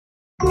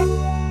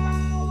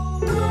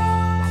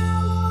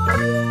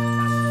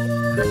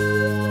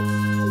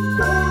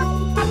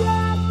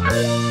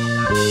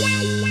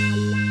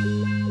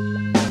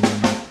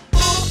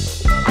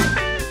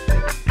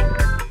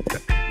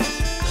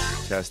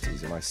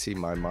I see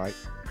my mic?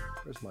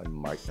 Where's my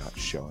mic not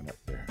showing up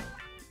there,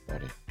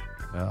 buddy?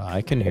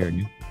 I can hear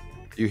you.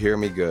 You hear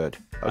me good?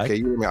 Okay,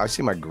 you hear me? I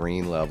see my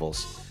green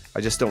levels.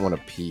 I just don't want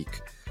to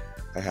peak.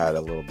 I had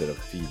a little bit of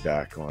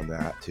feedback on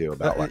that too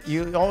about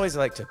you always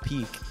like to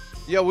peak.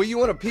 Yeah, well, you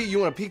want to peak. You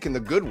want to peak in the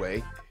good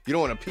way. You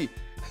don't want to peak.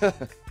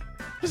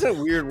 Isn't it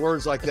weird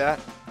words like that?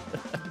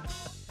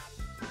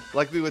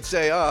 Like we would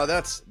say, "Oh,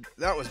 that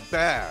was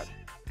bad."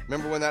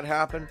 Remember when that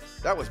happened?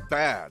 That was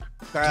bad.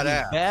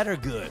 Badass. Bad or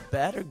good?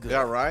 Bad or good?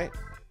 Yeah, right.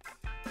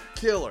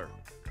 Killer.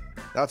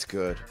 That's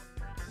good.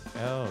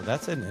 Oh,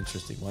 that's an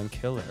interesting one.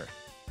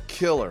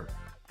 Killer.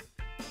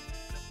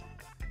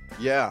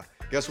 Yeah.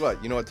 Guess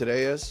what? You know what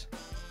today is?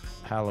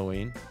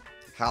 Halloween.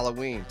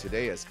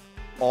 Today is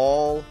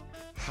All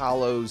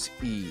Hallows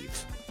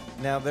Eve.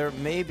 Now, there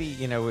may be,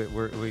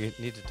 we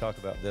need to talk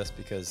about this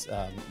because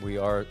we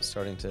are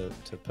starting to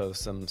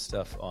post some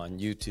stuff on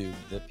YouTube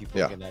that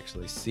people can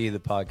actually see the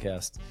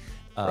podcast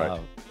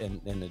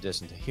in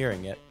addition to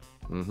hearing it.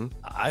 Mm-hmm.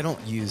 I don't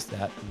use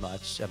that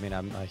much. I mean,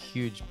 I'm a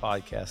huge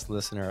podcast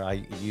listener.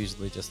 I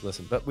usually just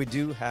listen. But we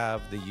do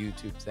have the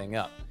YouTube thing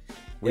up.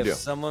 If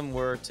someone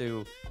were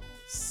to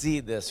see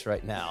this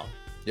right now,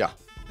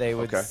 they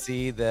would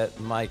see that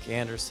Mike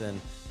Anderson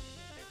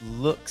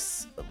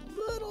looks a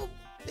little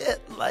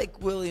bit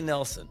like Willie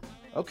Nelson.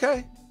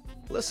 Okay.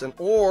 Listen,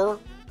 or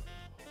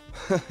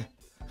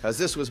as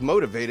this was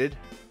motivated,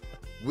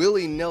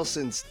 Willie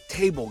Nelson's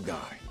table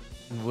guy.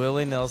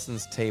 Willie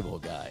Nelson's table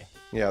guy.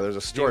 Yeah, there's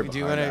a story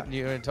behind that. Do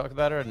you want to talk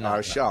about it or not?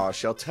 I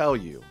shall tell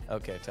you.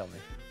 Okay, tell me.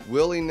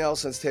 Willie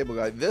Nelson's table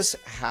guy. This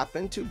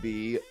happened to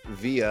be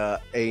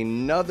via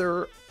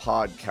another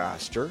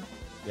podcaster.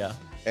 Yeah.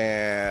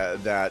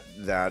 And that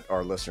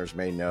our listeners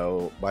may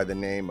know by the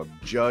name of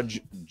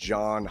Judge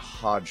John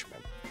Hodgman.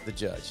 The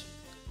judge.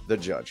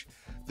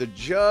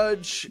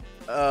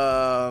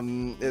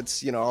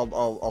 It's,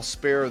 I'll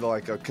spare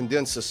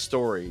condense a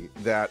story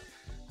that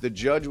the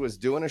judge was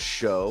doing a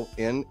show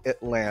in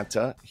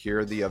Atlanta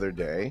here the other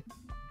day.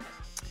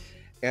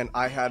 And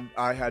I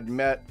had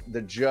met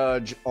the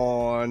judge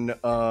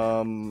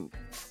on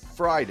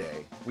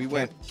Friday. We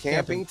went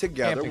camping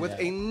together with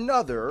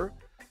another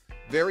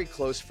very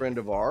close friend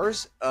of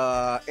ours,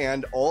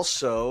 and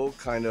also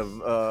kind of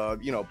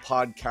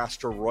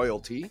podcaster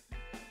royalty,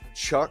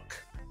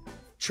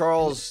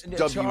 Charles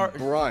W.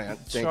 Bryant.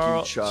 Thank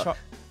you, Chuck.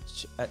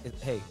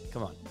 Hey,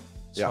 come on.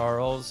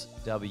 Charles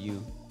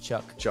W.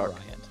 Chuck Bryant.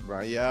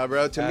 Right, yeah,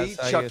 bro. To me,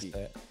 Chucky.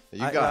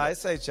 I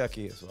say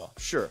Chucky as well.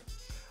 Sure.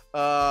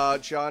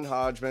 John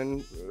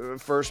Hodgman,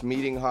 first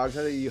meeting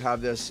Hodgman, you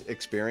have this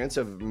experience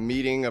of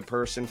meeting a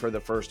person for the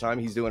first time.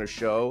 He's doing a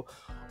show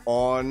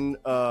on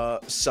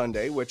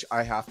Sunday, which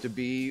I have to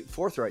be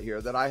forthright here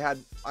that I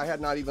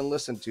had not even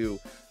listened to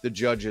the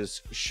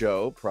judge's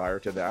show prior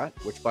to that,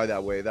 which by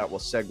that way, that will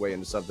segue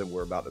into something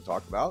we're about to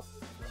talk about.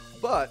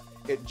 But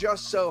it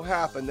just so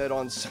happened that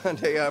on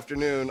Sunday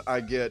afternoon,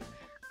 I get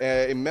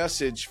a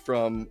message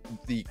from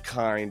the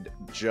kind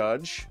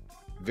judge,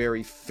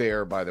 very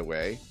fair, by the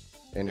way,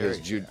 in his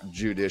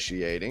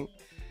judiciating,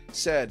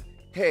 said,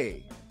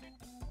 "Hey,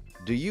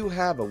 do you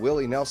have a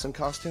Willie Nelson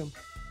costume?"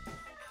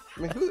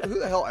 I mean, who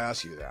the hell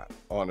asked you that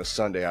on a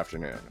Sunday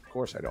afternoon? Of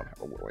course I don't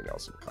have a Willie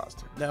Nelson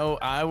costume. No,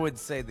 I would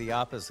say the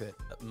opposite.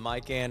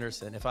 Mike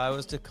Anderson. If I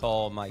was to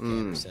call Mike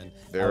Anderson,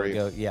 I would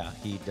go, yeah,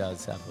 he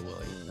does have a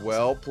Willie Nelson.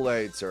 Well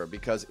played, sir,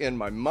 because in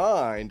my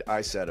mind,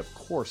 I said, of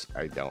course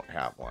I don't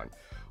have one.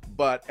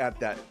 But at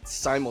that,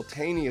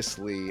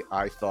 simultaneously,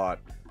 I thought,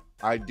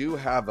 I do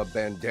have a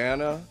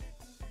bandana.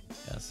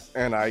 Yes.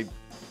 And I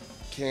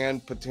can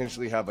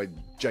potentially have a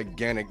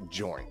gigantic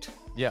joint.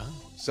 Yeah.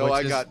 So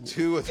I got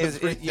two of the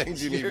three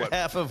things you need. You're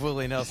half of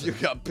Willie Nelson. You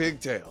got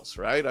pigtails,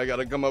 right? I got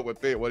to come up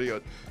with what do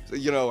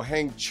you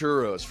hang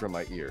churros from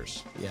my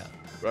ears. Yeah.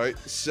 Right.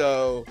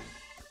 So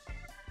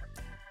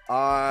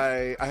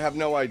I have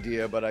no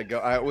idea, but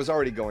I was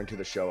already going to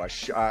the show.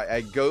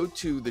 I go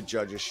to the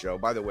judge's show.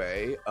 By the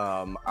way,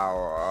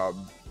 our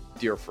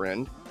dear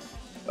friend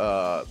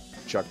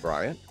Chuck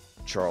Bryant,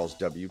 Charles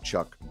W.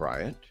 Chuck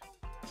Bryant,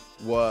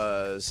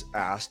 was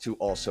asked to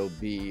also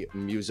be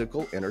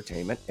musical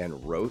entertainment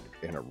and wrote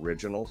an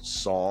original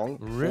song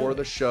for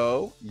the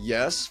show.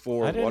 Yes,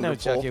 for I didn't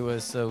wonderful. know Chucky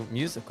was so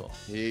musical.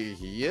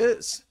 He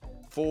is.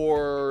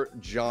 For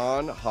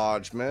John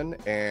Hodgman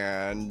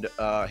and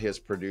his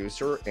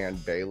producer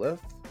and bailiff,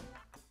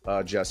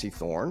 Jesse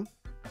Thorne.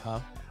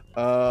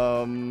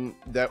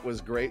 That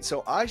was great.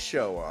 So I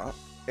show up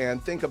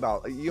and think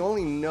about, you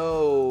only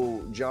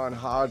know John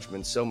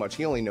Hodgman so much.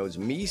 He only knows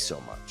me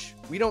so much.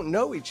 We don't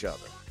know each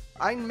other.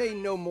 I may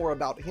know more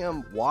about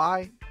him.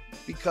 Why?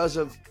 Because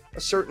of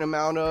a certain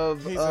amount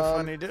of... He's a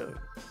funny dude.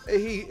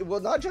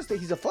 Not just that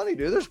he's a funny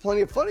dude. There's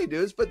plenty of funny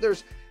dudes, but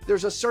there's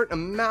a certain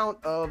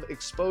amount of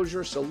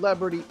exposure,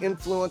 celebrity,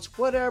 influence,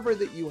 whatever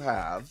that you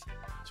have.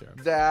 Sure.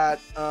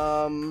 That...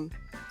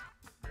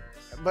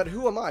 But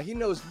who am I? He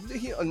knows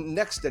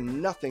next to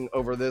nothing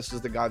over this.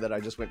 Is the guy that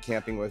I just went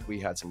camping with. We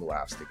had some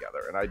laughs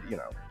together. And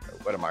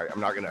what am I? I'm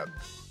not going to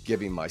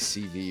give him my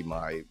CV,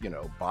 my,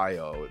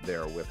 bio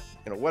there with,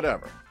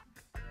 whatever.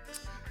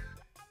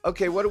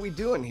 okay, what are we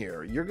doing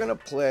here? You're going to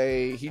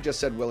play, he just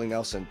said Willie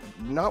Nelson,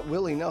 not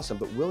Willie Nelson,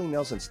 but Willie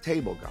Nelson's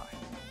Table Guy.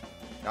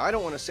 Now, I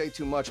don't want to say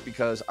too much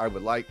because I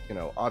would like,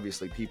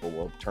 obviously people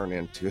will turn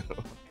into.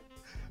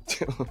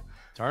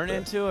 Turn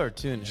into or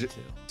tune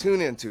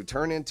into?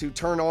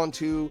 Turn on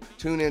to,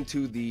 tune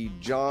into the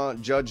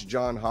Judge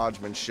John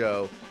Hodgman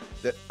show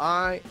that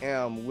I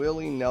am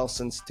Willie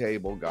Nelson's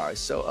Table Guy.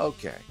 So,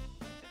 okay.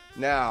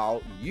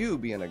 Now, you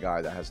being a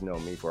guy that has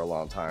known me for a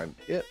long time,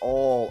 it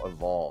all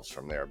evolves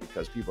from there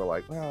because people are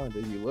like, well, do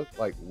you look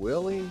like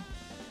Willie?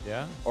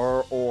 Yeah.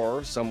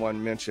 Or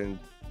someone mentioned,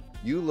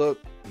 you look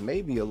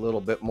maybe a little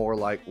bit more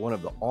like one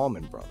of the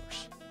Allman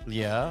Brothers.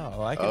 Yeah,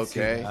 I can see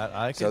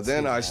that. So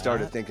then I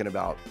started thinking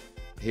about,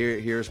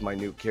 here's my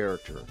new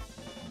character,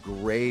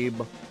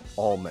 Grabe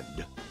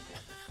Almond.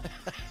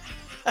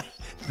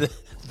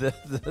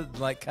 the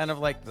like kind of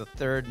like the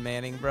third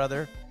Manning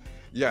brother.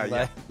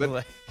 Yeah,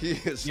 but he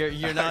is.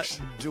 You're not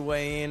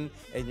Dwayne,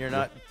 and you're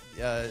not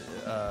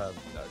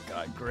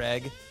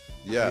Greg.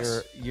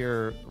 Yes.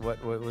 You're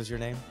what was your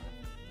name?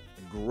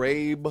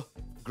 Grabe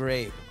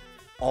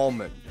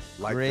Almond,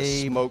 like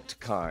the smoked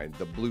kind,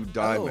 the blue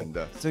diamond.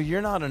 So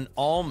you're not an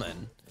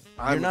almond.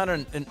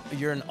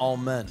 You're an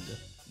almond.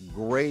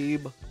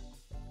 Grabe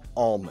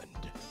Almond.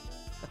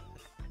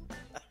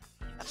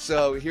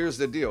 So here's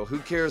the deal. Who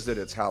cares that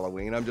it's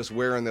Halloween? I'm just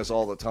wearing this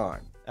all the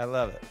time. I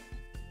love it.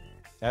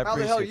 How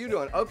the hell are you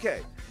doing? Okay,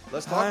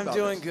 let's talk about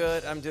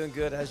this. I'm doing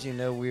good. As you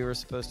know, we were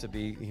supposed to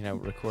be,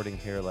 recording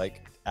here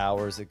like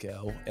hours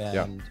ago,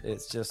 and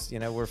it's just,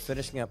 we're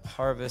finishing up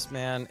harvest,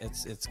 man.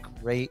 It's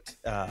great.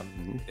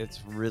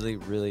 It's really,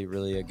 really,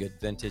 really a good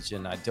vintage,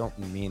 and I don't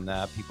mean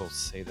that. People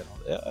say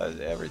that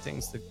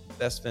everything's the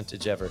best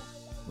vintage ever.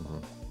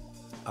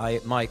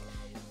 Mike,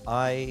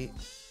 I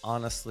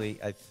honestly,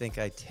 I think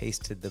I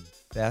tasted the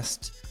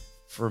best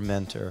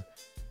fermenter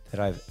that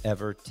I've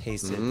ever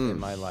tasted in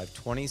my life.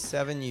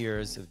 27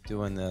 years of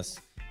doing this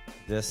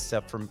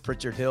stuff from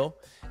Pritchard Hill,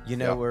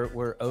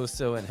 where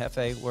Oso and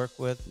Hefe work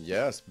with.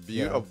 Yes,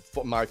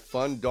 beautiful. My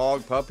fun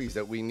dog puppies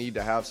that we need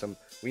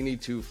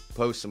to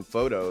post some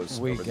photos.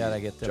 We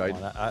gotta get them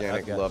on.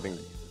 Gigantic, loving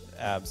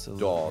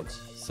absolutely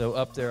dogs. So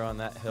up there on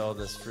that hill,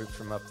 this fruit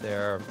from up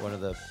there, one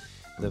of the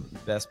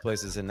best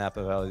places in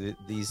Napa Valley.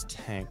 These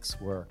tanks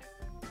were,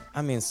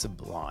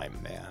 sublime,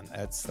 man.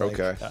 It's like,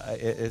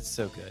 it's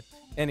so good.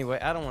 Anyway,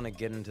 I don't want to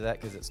get into that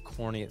because it's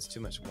corny. It's too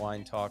much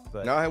wine talk.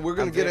 But no, we're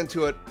going to get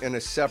into it in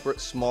a separate,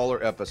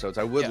 smaller episodes.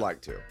 I would like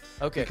to.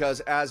 Okay.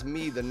 Because as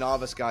me, the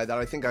novice guy that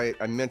I think I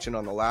mentioned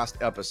on the last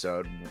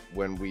episode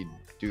when we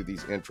do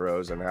these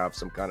intros and have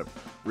some kind of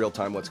real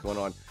time what's going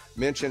on,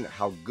 mention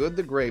how good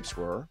the grapes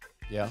were.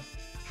 Yeah.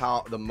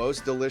 How the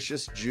most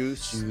delicious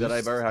juice that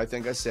I've ever had, I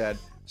think I said.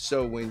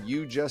 So when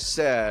you just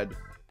said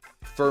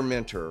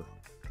fermenter.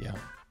 Yeah.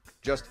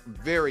 Just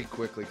very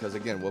quickly, because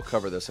again, we'll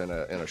cover this in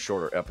a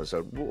shorter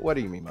episode. What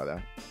do you mean by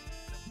that?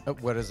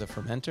 What is a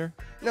fermenter?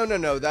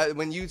 No. That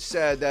when you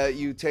said that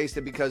you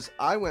tasted, because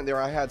I went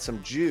there, I had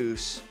some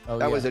juice.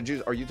 That was a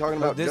juice. Are you talking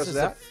about just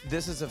that?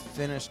 This is a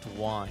finished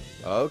wine.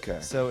 Okay.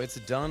 So it's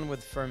done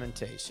with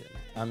fermentation.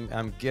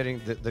 I'm getting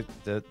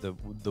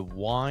the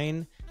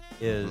wine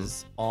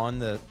is on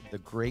the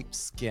grape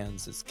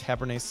skins. It's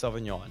Cabernet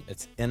Sauvignon.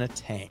 It's in a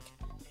tank.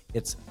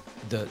 It's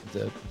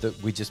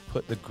we just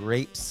put the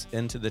grapes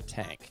into the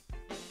tank,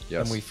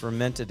 and we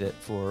fermented it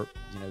for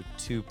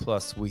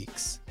 2+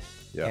 weeks,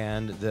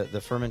 and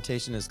the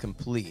fermentation is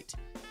complete.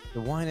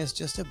 The wine is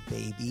just a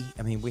baby.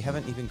 We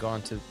haven't even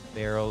gone to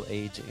barrel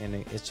aging, and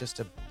it's just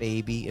a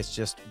baby. It's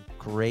just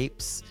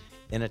grapes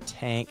in a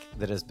tank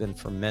that has been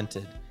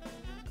fermented,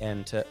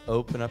 and to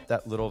open up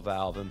that little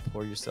valve and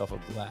pour yourself a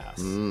glass,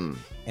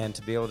 and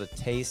to be able to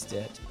taste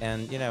it,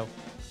 and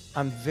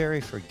I'm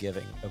very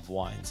forgiving of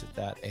wines at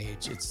that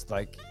age. It's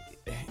like,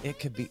 it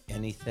could be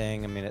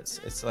anything.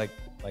 It's like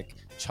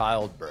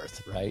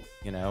childbirth, right?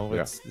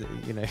 It's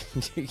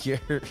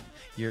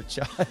your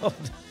child,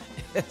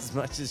 as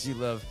much as you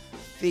love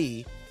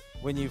Fee.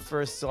 When you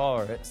first saw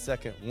her at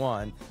second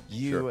one,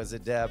 you as a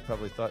dad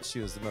probably thought she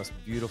was the most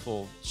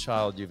beautiful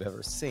child you've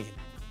ever seen.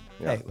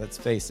 Yeah. Hey, let's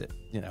face it,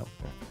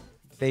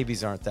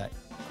 babies aren't that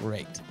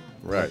great.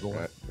 Right.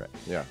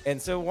 Yeah.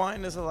 And so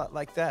wine is a lot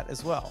like that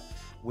as well.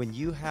 When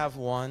you have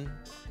one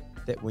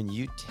that when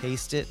you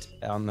taste it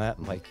on that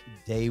like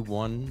day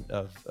one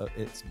of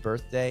its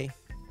birthday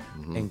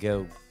and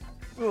go,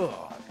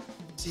 oh,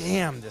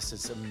 damn, this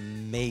is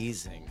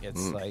amazing.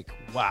 It's like,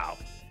 wow,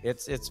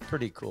 it's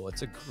pretty cool.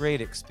 It's a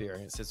great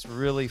experience. It's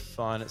really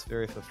fun. It's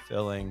very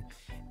fulfilling.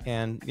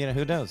 And,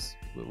 who knows?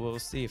 We'll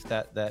see if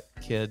that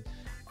kid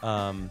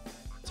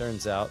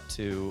turns out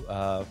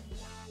to,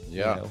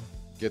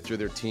 get through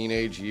their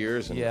teenage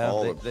years and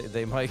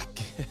they might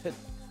get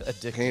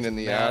addicted pain in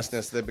the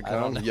assness they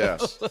become.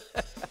 Yes.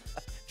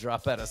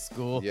 Drop out of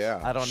school.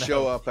 Yeah. I don't know.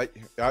 Show up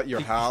at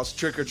your house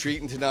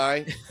trick-or-treating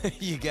tonight.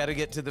 You got to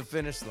get to the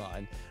finish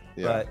line.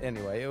 Yeah. But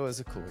anyway, it was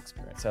a cool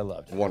experience. I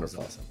loved it.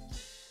 Wonderful. It was awesome.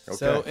 Okay.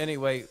 So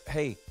anyway,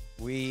 hey,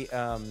 we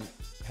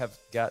have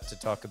got to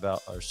talk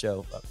about our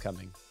show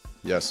upcoming.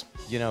 Yes.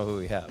 You know who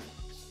we have.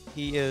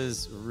 he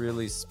is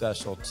really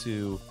special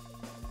to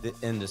the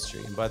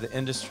industry. And by the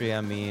industry,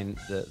 I mean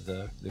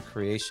the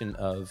creation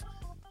of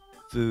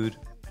food,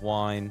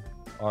 wine,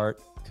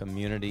 art,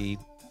 community,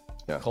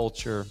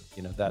 culture.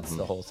 That's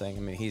the whole thing.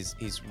 I mean,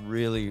 he's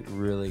really,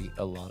 really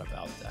a lot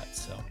about that.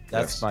 So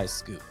that's my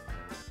scoop.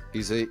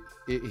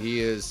 He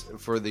is,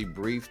 for the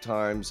brief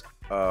times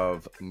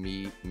of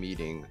me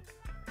meeting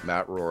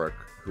Matt Rorick,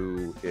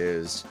 who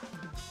is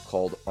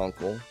called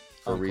Uncle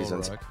for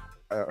reasons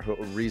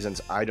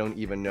I don't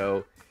even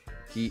know.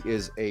 He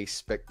is a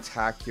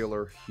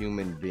spectacular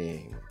human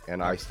being,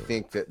 and Absolutely.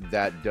 I think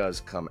that does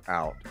come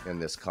out in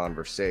this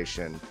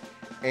conversation,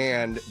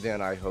 and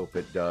then I hope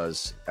it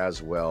does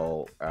as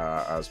well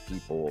as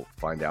people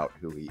find out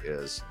who he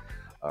is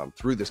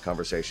through this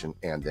conversation,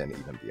 and then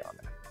even beyond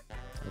that.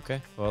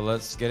 Okay, well,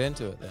 let's get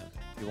into it then.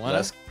 You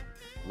want to?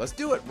 Let's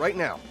do it right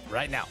now.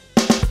 Right now.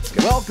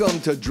 Welcome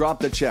to Drop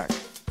the Check.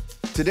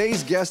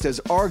 Today's guest is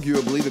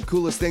arguably the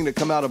coolest thing to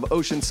come out of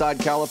Oceanside,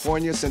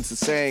 California since the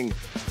saying,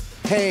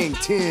 "Hang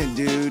 10,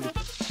 dude."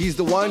 He's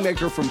the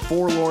winemaker from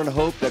Forlorn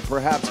Hope that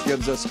perhaps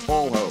gives us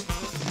all hope.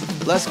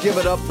 Let's give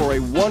it up for a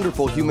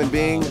wonderful human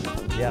being,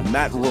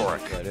 Matt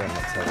Rorick. A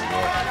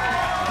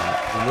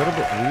little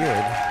bit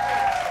weird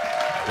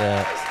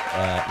that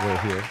we're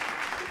here.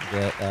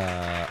 That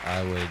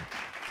I would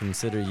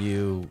consider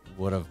you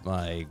one of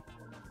my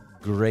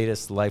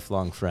greatest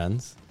lifelong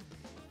friends,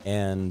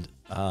 and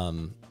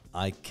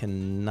I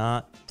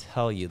cannot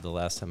tell you the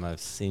last time I've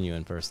seen you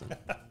in person.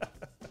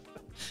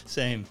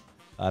 Same.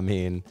 I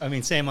mean,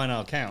 same on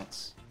all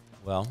counts.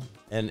 Well,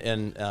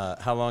 and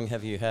how long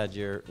have you had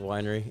your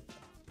winery?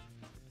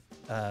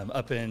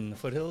 Up in the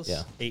foothills?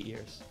 Yeah. 8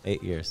 years.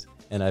 8 years,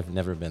 and I've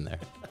never been there.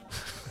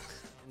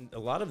 A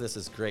lot of this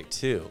is great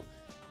too,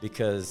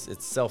 because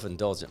it's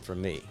self-indulgent for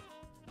me.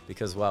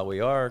 Because while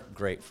we are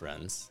great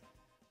friends,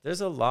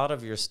 there's a lot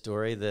of your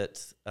story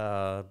that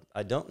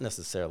I don't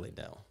necessarily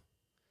know,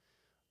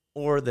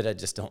 or that I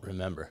just don't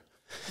remember.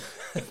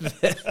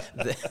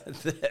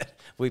 that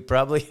we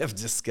probably have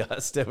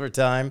discussed over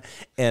time,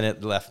 and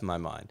it left my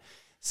mind.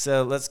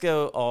 So let's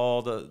go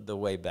all the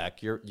way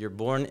back. You're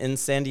born in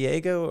San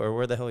Diego, or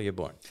where the hell are you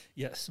born?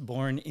 Yes,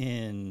 born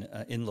in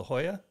La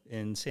Jolla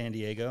in San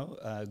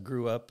Diego.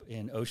 Grew up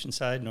in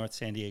Oceanside, North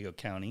San Diego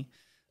County,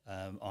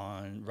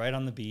 right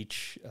on the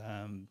beach,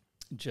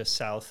 just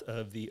south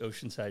of the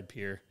Oceanside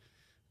Pier.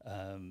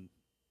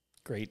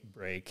 Great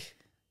break,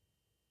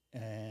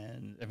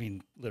 and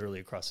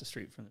literally across the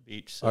street from the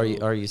beach. So,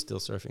 are you still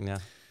surfing now?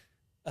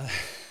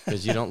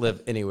 Because you don't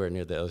live anywhere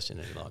near the ocean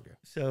any longer.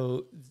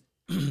 So.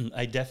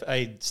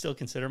 I still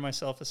consider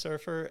myself a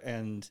surfer,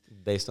 and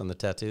based on the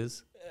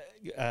tattoos.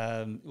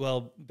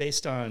 Well,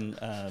 based on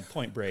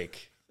Point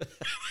Break.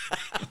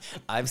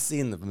 I've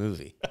seen the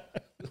movie.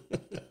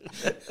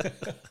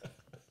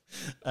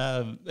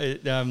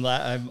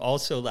 I'm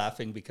also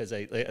laughing because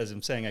as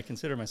I'm saying, I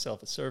consider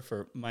myself a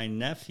surfer. My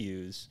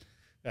nephews,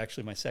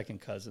 actually my second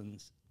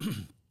cousins,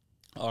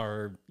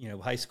 are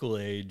high school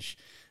age.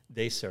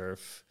 They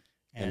surf.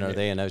 And are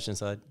they in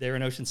Oceanside? They're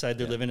in Oceanside.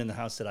 They're living in the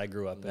house that I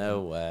grew up in.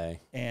 No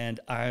way. And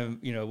I,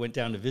 went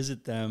down to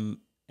visit them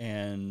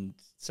and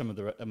some of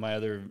the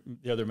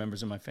other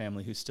members of my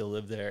family who still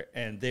live there,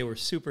 and they were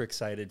super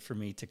excited for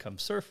me to come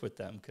surf with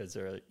them because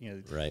they're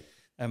right.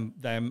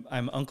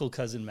 I'm Uncle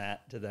Cousin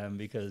Matt to them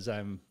because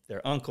I'm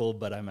their uncle,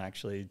 but I'm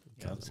actually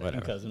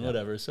second cousin,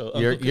 whatever. So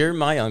you're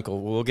my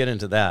uncle. We'll get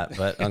into that,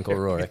 but Uncle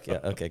Rorick. Yeah.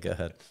 Okay, go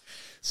ahead.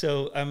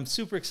 So I'm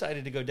super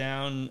excited to go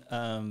down.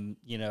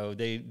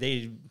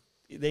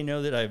 They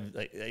know that I've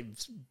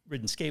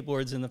ridden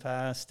skateboards in the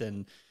past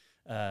and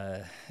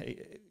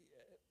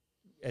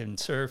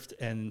surfed,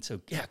 and so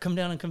come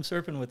down and come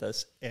surfing with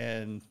us.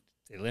 And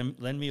they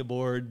lend me a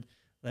board,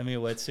 lend me a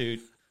wetsuit.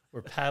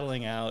 We're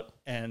paddling out,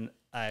 and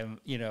I'm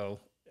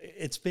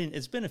it's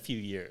been a few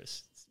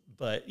years,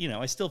 but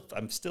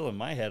I'm still in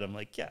my head. I'm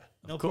like,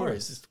 no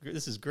course,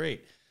 this is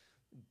great.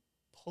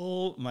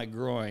 Pull my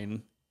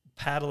groin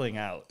paddling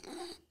out,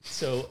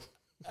 so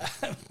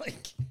I'm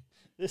like.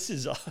 This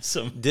is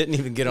awesome. Didn't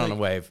even get on a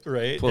wave.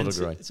 Right. Pulled a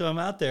groin. So I'm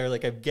out there,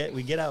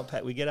 we get out,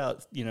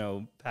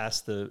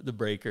 past the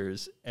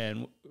breakers,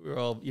 and we're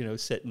all,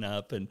 sitting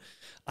up, and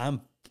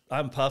I'm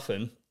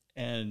puffing,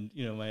 and,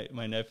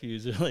 my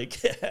nephews are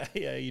like,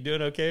 yeah, you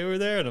doing okay over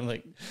there? And I'm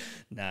like,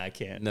 nah, I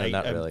can't. No,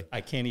 not really.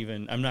 I can't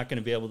even, I'm not going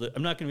to be able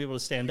to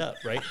stand up.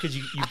 Right. Cause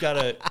you've got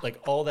to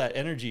all that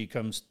energy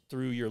comes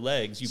through your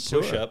legs. You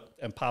push up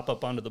and pop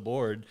up onto the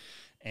board.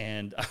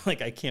 And I'm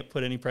like, I can't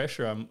put any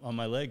pressure on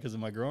my leg because of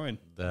my groin.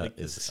 That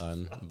is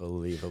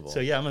unbelievable. So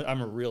yeah, I'm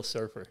a real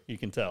surfer. You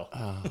can tell.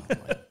 Oh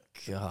my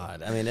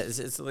God! I mean,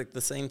 it's like the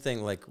same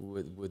thing like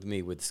with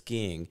me with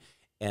skiing.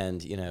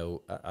 And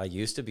I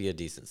used to be a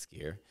decent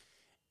skier,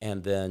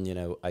 and then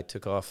I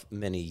took off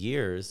many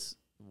years.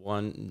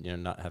 One,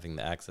 not having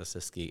the access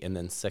to ski, and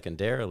then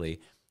secondarily,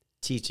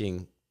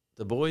 teaching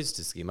the boys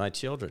to ski, my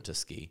children to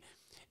ski,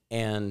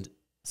 and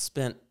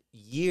spent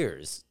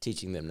years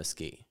teaching them to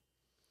ski.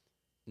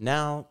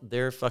 Now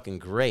they're fucking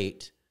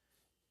great,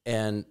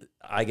 and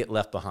I get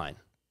left behind.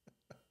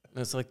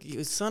 And it's like,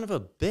 you son of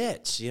a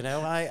bitch, you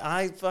know,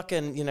 I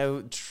fucking, you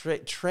know,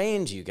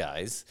 trained you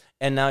guys,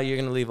 and now you're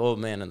going to leave old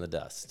man in the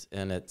dust.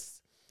 And it's,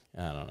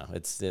 I don't know,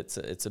 it's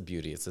a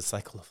beauty. It's a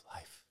cycle of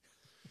life.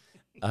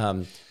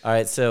 All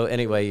right. So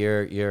anyway,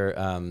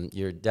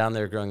 you're down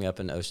there growing up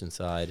in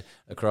Oceanside,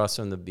 across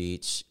from the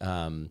beach.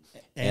 And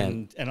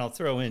I'll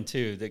throw in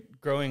too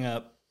that growing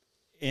up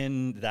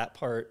in that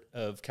part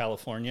of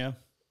California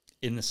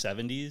in the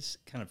 70s,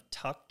 kind of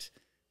tucked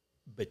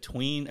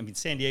between. I mean,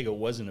 San Diego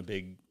wasn't a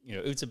big, you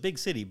know, it's a big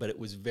city, but it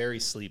was very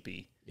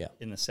sleepy.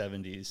 In the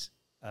 70s,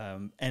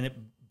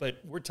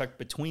 but we're tucked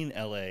between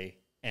LA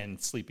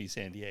and sleepy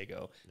San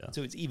Diego,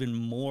 so it's even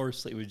more.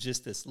 It was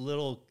just this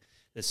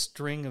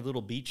string of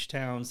little beach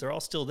towns. They're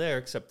all still there,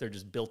 except they're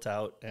just built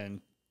out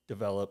and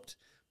developed.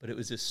 But it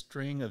was a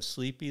string of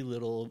sleepy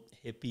little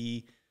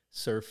hippie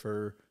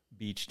surfer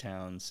beach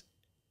towns.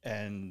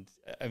 And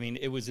I mean,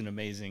 it was an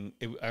amazing,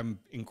 I'm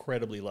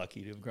incredibly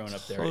lucky to have grown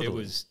up there. Totally. It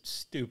was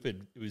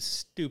stupid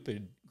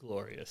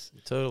glorious.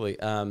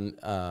 Totally.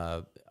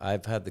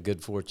 I've had the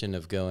good fortune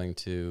of going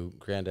to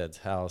Granddad's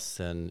house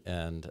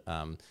and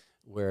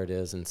where it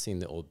is and seeing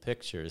the old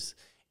pictures.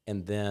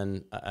 And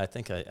then I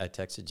think I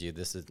texted you.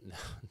 This is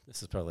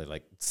probably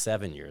like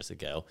 7 years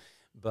ago,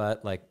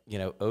 but like, you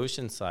know,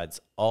 Oceanside's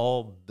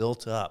all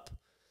built up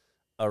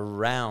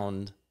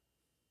around,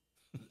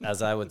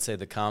 as I would say,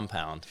 the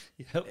compound.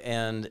 Yep.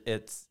 And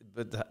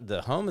but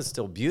the home is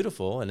still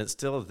beautiful and it's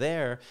still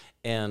there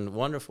and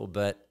wonderful.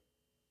 But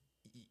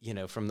you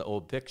know, from the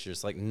old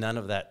pictures, like none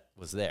of that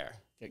was there.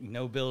 Like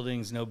no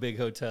buildings, no big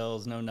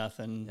hotels, no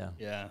nothing.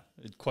 Yeah,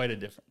 quite a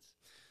difference.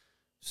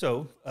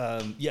 So,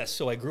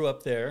 so I grew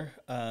up there,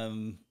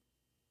 and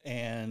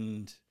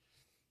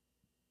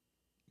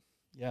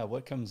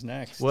what comes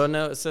next? Well,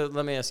 no, so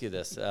let me ask you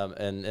this,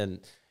 and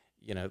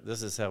you know,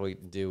 this is how we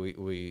do,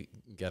 we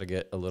got to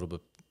get a little bit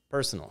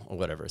personal or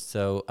whatever.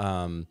 So,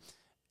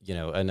 you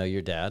know, I know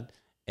your dad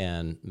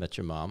and met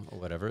your mom or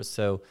whatever.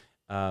 So,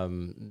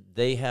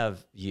 they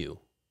have you,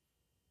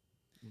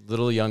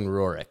 little young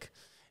Rorick,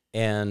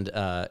 and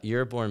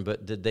you're born,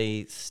 but did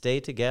they stay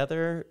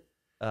together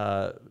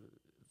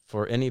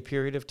for any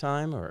period of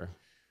time, or?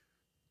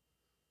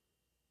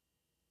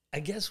 I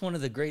guess one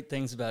of the great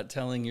things about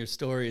telling your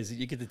story is that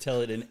you get to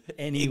tell it in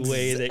any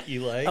way that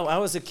you like. Oh, I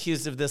was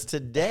accused of this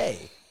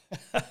today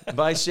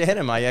by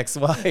Shannon, my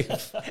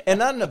ex-wife, and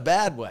not in a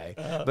bad way,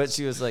 but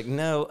she was like,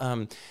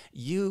 no,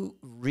 you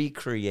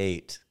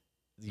recreate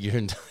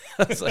your,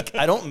 I was like,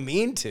 I don't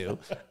mean to,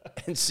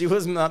 and she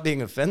was not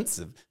being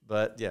offensive,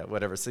 but yeah,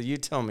 whatever. So you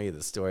tell me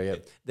the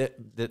story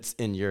that's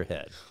in your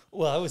head.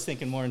 Well, I was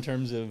thinking more in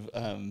terms of,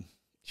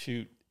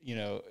 you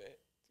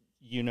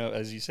know,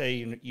 as you say,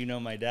 you know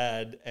my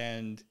dad,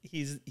 and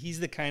he's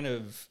the kind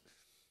of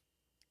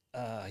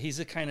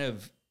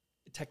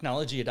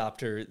technology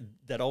adopter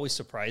that always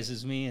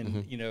surprises me,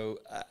 and you know,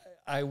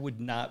 I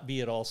would not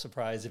be at all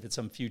surprised if at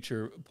some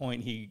future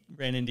point he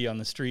ran into you on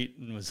the street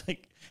and was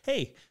like,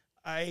 "Hey,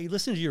 I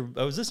was listening to your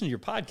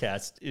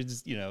podcast.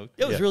 It's, you know,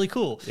 it was really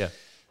cool." Yeah.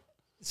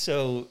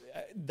 So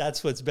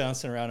that's what's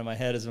bouncing around in my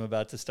head as I'm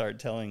about to start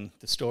telling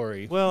the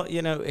story. Well,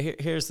 you know,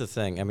 here's the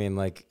thing. I mean,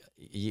 like,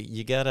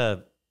 you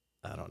gotta,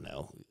 I don't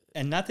know.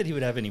 And not that he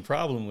would have any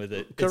problem with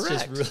it. Correct.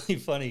 It's just really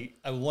funny.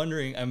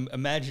 I'm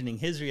imagining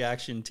his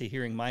reaction to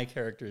hearing my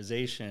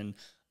characterization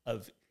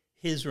of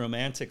his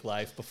romantic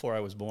life before I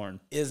was born.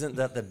 Isn't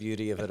that the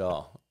beauty of it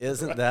all?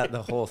 Isn't Right. that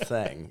the whole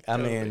thing? I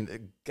Totally.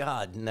 mean,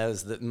 God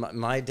knows that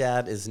my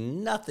dad is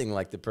nothing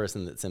like the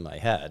person that's in my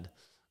head.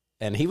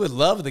 And he would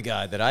love the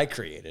guy that I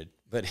created,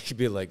 but he'd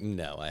be like,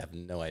 no, I have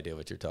no idea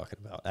what you're talking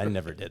about. I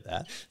never did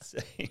that.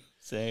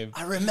 Same.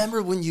 I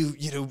remember when you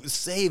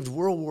saved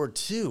World War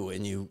II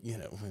and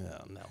no,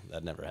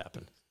 that never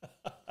happened.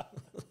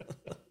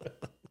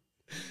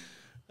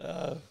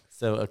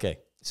 Okay.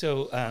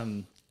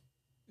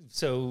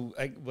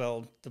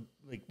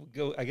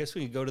 I guess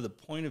we could go to the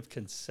point of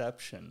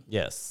conception.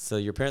 Yes. So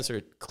your parents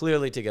are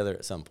clearly together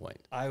at some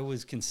point. I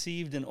was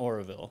conceived in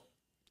Oroville.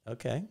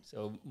 Okay.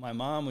 So my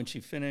mom, when she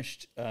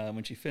finished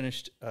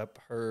up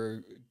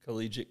her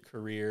collegiate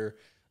career,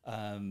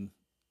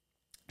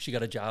 she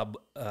got a job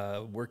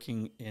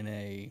working at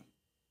a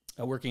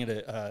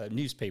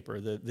newspaper,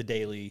 the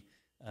Daily,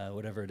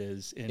 whatever it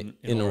is, in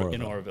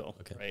Oroville.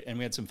 Okay. Right, and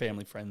we had some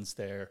family friends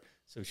there,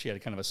 so she had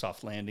kind of a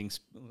soft landing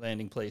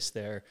place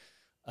there,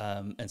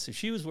 and so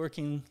she was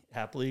working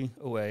happily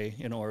away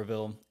in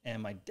Oroville,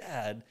 and my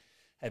dad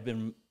had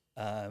been.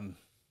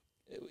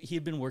 He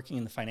had been working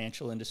in the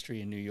financial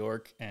industry in New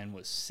York and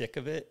was sick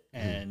of it,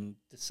 and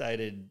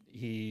decided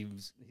he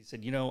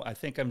said, I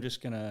think I'm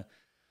gonna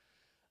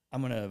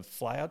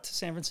fly out to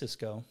San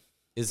Francisco.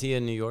 Is he a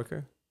New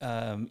Yorker?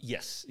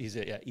 Yes, he's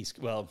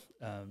East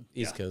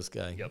Coast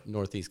guy. Yep.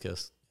 Northeast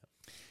Coast.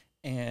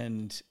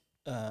 And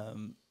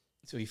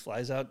so he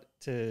flies out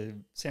to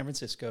San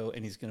Francisco,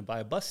 and he's going to buy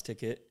a bus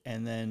ticket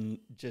and then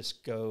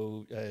just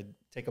go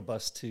take a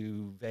bus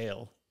to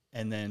Vail,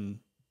 and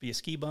then be a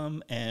ski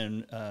bum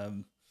and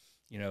and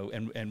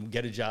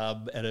get a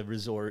job at a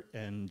resort,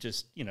 and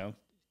just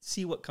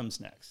see what comes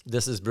next.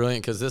 This is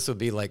brilliant because this would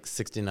be like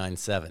 69,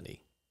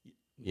 70.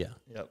 Yeah.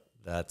 Yep.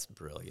 That's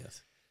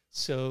brilliant.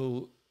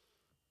 So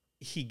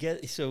he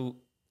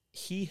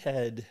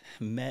had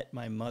met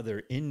my mother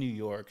in New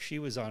York. She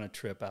was on a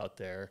trip out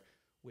there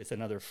with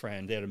another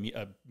friend. They had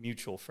a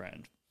mutual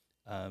friend.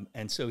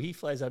 And so he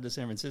flies out to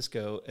San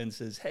Francisco and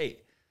says, hey,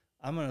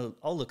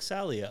 I'll look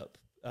Sally up.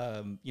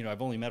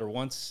 I've only met her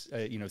once,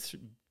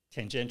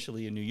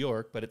 tangentially in New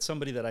York, but it's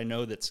somebody that I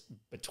know that's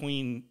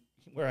between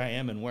where I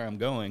am and where I'm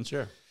going.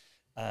 Sure.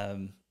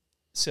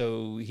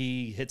 So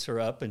he hits her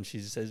up and she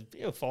says,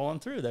 fall on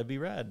through. That'd be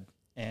rad.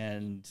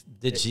 And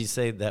did she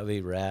say that'd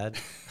be rad?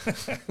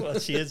 Well,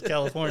 she is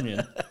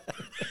Californian.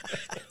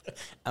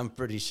 I'm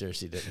pretty sure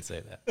she didn't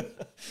say that.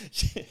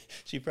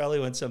 She probably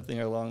went something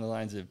along the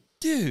lines of,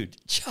 dude,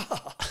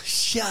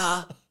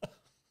 sha.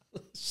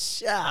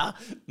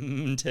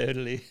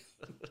 Totally.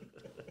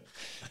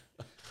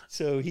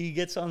 So he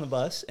gets on the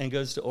bus and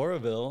goes to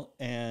Oroville,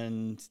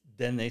 and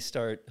then they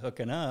start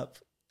hooking up,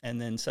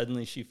 and then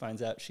suddenly she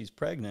finds out she's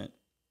pregnant.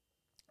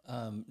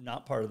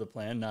 Not part of the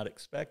plan, not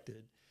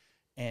expected.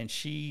 And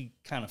she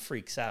kind of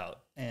freaks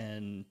out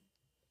and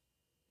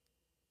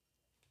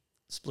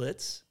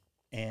splits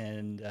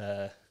and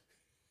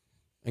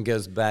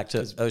goes back to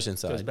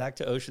Oceanside. Goes back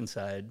to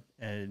Oceanside,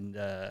 and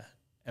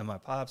my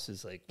pops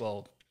is like,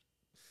 well,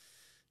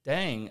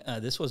 dang,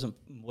 this wasn't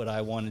what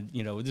I wanted.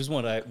 This is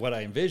what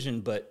I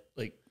envisioned, but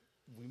like,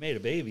 we made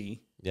a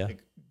baby. Yeah.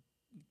 Like,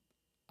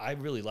 I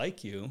really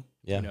like you.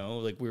 Yeah.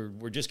 Like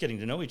we're just getting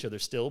to know each other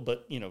still,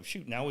 but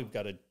shoot, now we've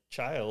got a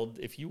child.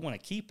 If you want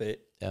to keep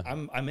it, yeah.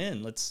 I'm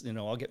in. Let's,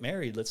 I'll get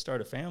married. Let's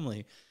start a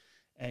family.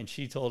 And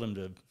she told him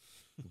to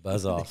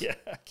buzz off. Yeah,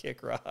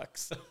 kick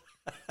rocks.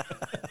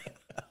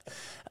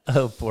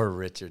 Oh, poor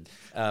Richard.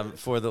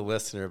 For the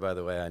listener, by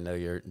the way, I know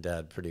your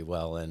dad pretty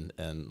well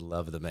and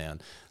love the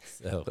man.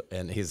 So,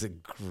 and he's a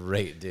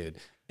great dude.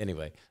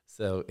 Anyway,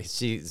 so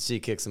she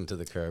kicks him to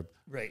the curb.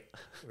 Right.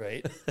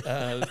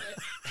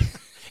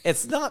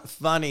 It's not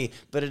funny,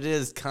 but it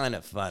is kind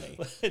of funny.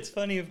 It's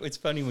funny. It's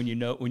funny when you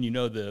know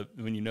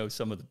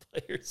some of the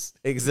players.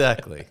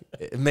 Exactly.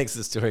 It makes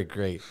the story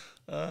great.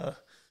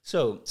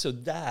 So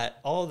that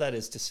all that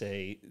is to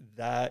say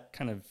that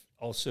kind of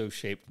also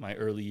shaped my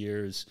early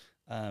years.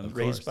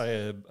 Raised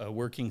by a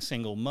working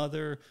single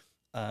mother.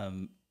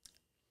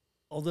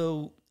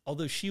 Although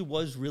she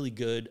was really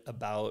good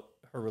about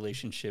her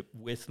relationship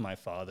with my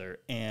father,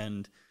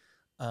 and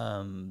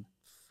from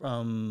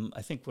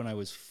I think when I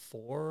was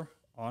 4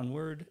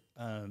 onward,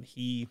 I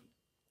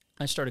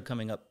started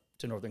coming up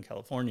to Northern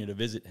California to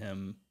visit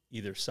him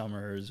either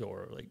summers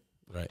or like.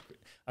 Right.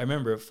 I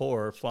remember at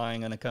 4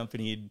 flying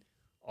unaccompanied.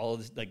 All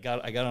this, I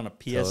got on a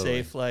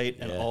PSA flight,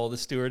 and all the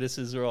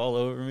stewardesses were all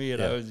over me,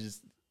 and I was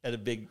just had a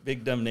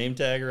big dumb name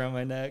tag around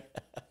my neck.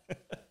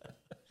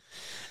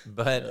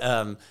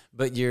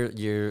 But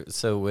you're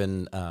so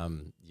when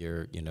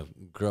you're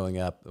growing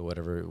up or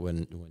whatever,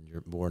 when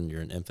you're born,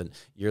 you're an infant,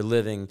 you're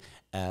living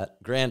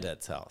at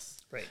Granddad's house,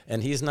 right?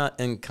 And he's not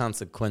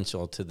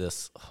inconsequential to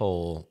this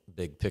whole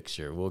big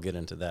picture. We'll get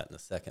into that in a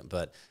second,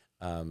 but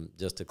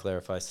just to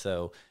clarify,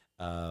 so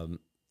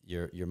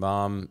your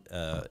mom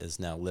is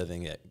now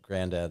living at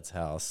Granddad's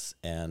house,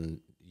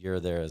 and you're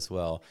there as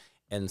well.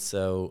 And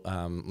so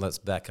let's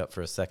back up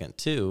for a second,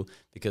 too,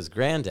 because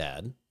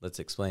Granddad, let's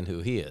explain who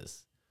he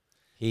is.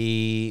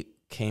 He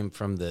came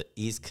from the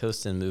East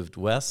Coast and moved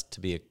west to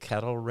be a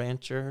cattle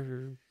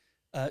rancher.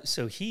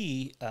 So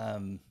he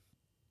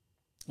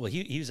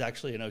was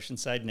actually an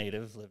Oceanside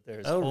native, lived there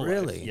his whole whole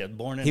really? life. Yeah,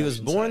 born in He Oceanside. was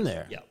born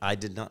there? Yeah. I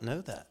did not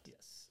know that.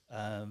 Yes.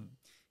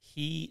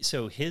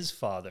 So his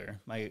father,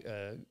 my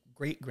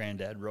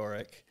great-granddad,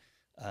 Rorick,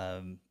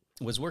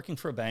 was working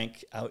for a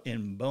bank out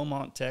in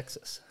Beaumont,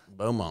 Texas.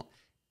 Beaumont.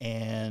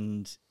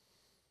 And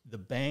the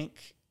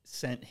bank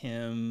sent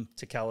him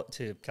to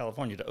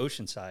California, to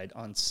Oceanside,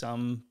 on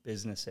some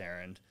business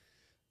errand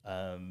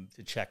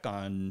to check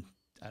on,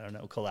 I don't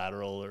know,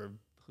 collateral or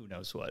who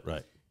knows what.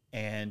 Right.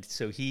 And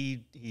so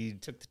he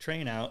took the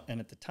train out, and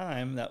at the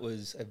time, I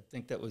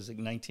think that was like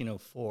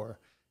 1904,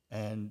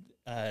 and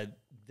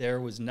there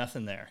was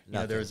nothing there.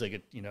 There was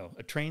like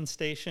a train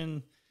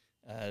station.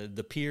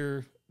 The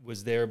pier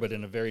was there, but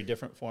in a very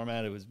different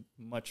format. It was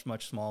much,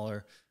 much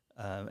smaller,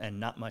 and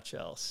not much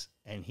else.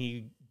 And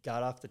he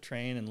got off the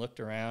train and looked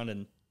around,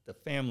 and the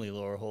family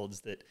lore holds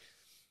that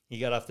he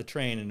got off the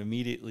train and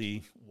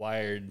immediately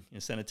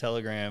sent a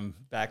telegram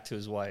back to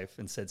his wife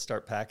and said,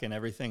 "Start packing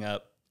everything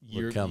up.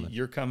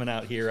 You're coming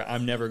out here.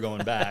 I'm never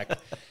going back."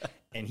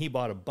 And he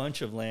bought a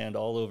bunch of land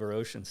all over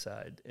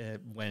Oceanside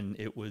when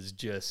it was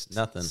just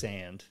nothing,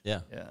 sand.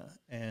 Yeah.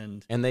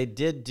 And they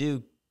did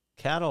do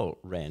cattle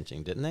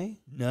ranching, didn't they?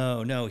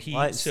 No.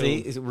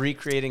 Is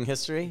recreating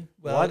history?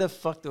 Well, why the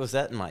fuck was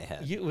that in my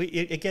head?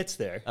 It gets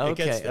there. Okay, it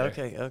gets there.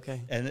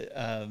 Okay.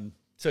 And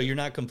so you're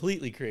not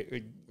completely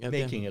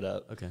making it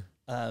up. Okay.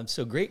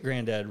 So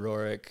great-granddad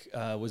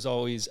Rorick was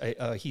always,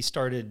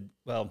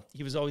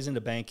 he was always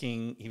into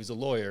banking. He was a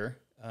lawyer,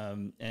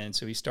 and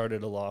so he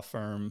started a law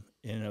firm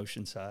in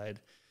Oceanside.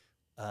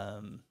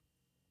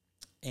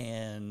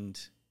 And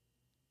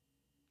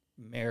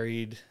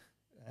married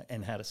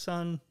and had a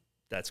son.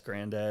 That's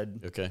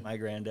granddad. Okay. My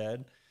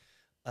granddad.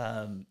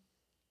 And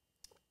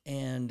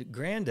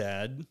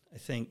granddad, I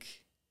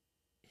think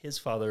his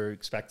father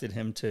expected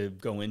him to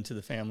go into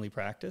the family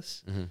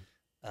practice.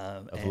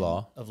 Of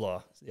law? Of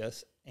law,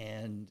 yes.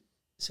 And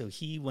so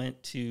he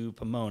went to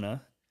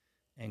Pomona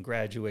and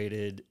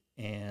graduated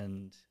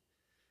and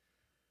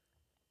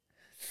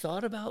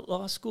thought about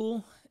law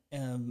school.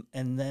 And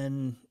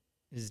then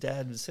his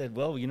dad said,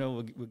 well,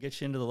 we'll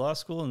get you into the law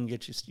school and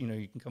get you,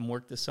 you can come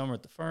work this summer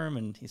at the firm.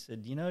 And he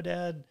said,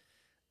 Dad,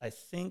 I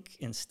think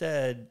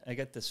instead I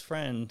got this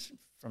friend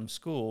from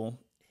school.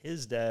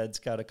 His dad's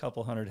got a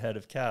couple hundred head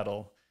of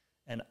cattle,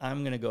 and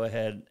I'm going to go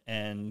ahead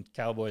and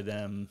cowboy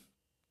them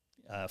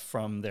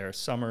from their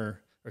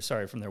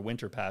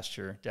winter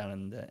pasture down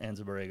in the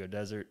Anza Borrego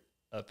Desert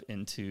up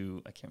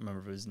into, I can't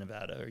remember if it was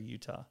Nevada or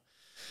Utah.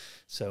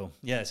 So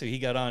so he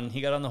got on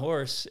the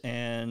horse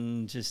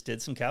and just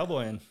did some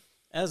cowboying.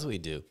 As we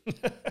do.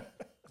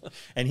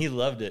 And he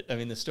loved it. I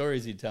mean, the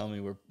stories he'd tell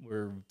me were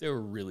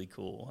really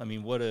cool. I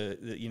mean,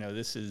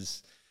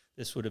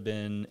 this would have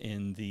been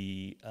in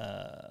the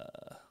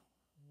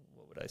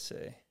what would I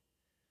say?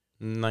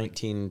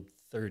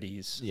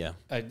 1930s. Yeah.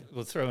 I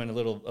will throw in a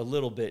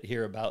little bit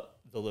here about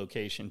the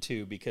location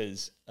too,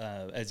 because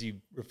as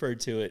you referred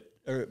to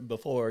it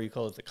before, you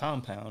call it the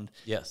compound.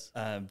 Yes.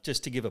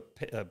 Just to give a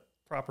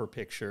proper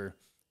picture,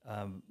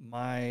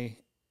 my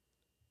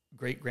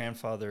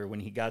great-grandfather,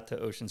 when he got to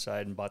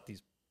Oceanside and bought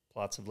these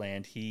plots of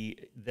land, he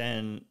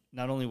then,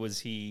 not only was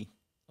he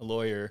a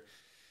lawyer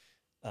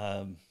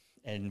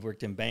and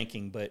worked in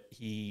banking, but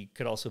he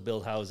could also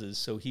build houses.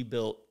 So he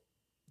built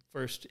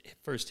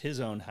first his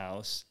own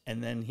house,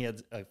 and then he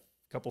had a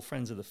couple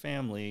friends of the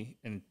family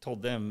and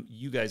told them,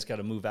 you guys got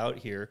to move out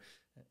here,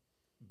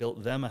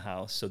 built them a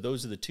house. So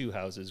those are the two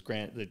houses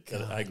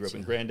that I grew up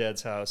in,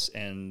 Granddad's house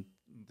and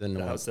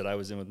the house that I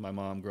was in with my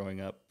mom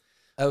growing up.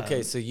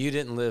 Okay, so you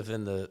didn't live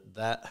in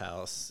that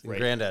house, right.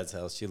 Granddad's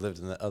house. You lived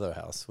in the other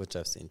house, which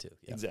I've seen too.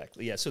 Yeah.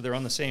 Exactly. Yeah. So they're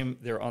on the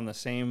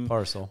same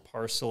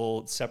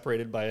parcel,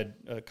 separated by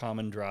a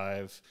common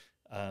drive,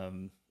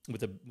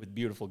 with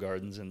beautiful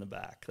gardens in the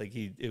back. Like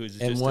it was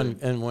just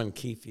one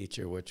key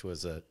feature, which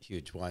was a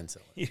huge wine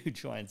cellar.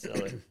 Huge wine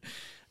cellar.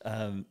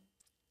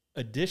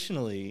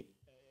 Additionally,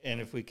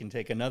 and if we can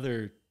take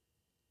another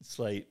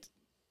slight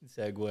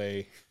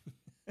segue.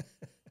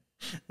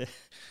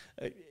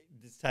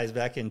 This ties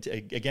back into,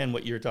 again,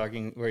 what you're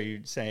talking, where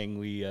you're saying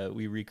we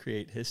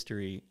recreate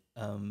history.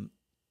 When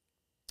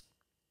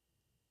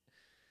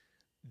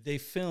they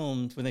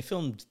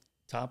filmed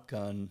Top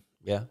Gun,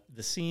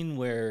 the scene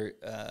where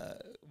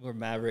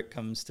Maverick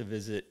comes to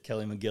visit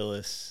Kelly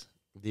McGillis,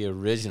 the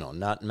original,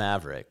 not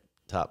Maverick,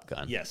 Top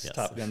Gun. Yes,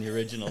 Top Gun, the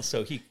original.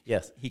 So he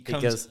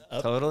comes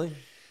up, totally.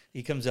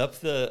 He comes up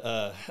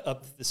the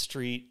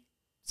street,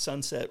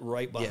 sunset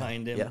right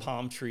behind him,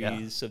 palm trees.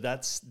 Yeah. So that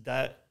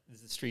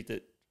is the street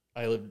that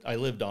I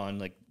lived on,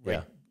 like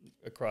right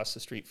across the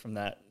street from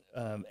that.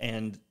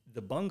 And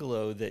the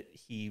bungalow that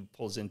he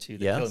pulls into,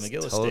 that Kelly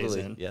McGillis stays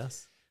in.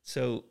 Yes.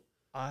 So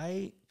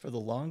I, for the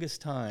longest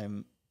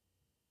time,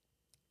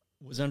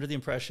 was under the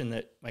impression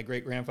that my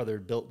great-grandfather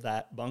had built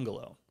that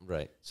bungalow.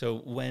 Right.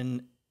 So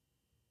when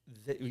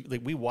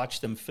we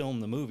watched them film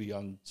the movie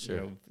on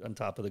on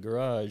top of the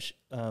garage,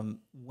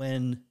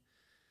 when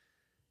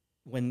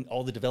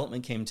all the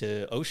development came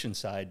to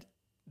Oceanside,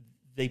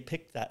 they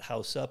picked that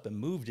house up and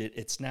moved it.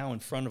 It's now in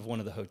front of one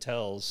of the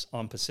hotels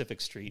on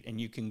Pacific Street, and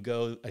you can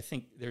go, I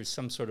think there's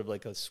some sort of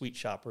like a sweet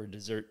shop or a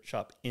dessert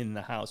shop in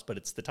the house, but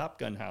it's the Top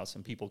Gun house,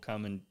 and people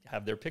come and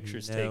have their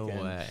pictures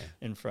taken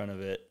in front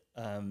of it.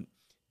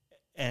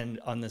 And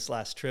on this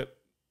last trip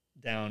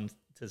down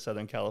to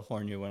Southern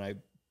California, when I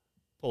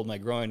pulled my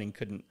groin and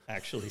couldn't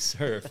actually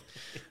surf,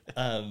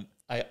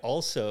 I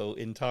also,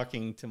 in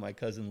talking to my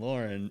cousin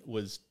Lauren,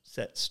 was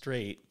set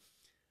straight.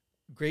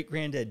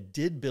 Great-granddad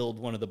did build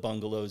one of the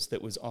bungalows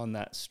that was on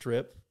that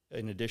strip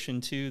in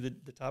addition to the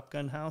Top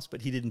Gun house,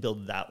 but he didn't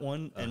build that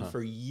one. And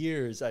for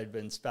years, I'd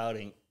been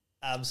spouting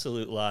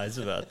absolute lies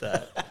about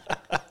that.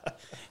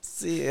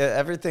 See,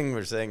 everything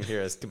we're saying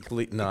here is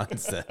complete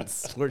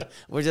nonsense.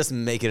 We're just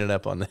making it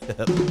up on the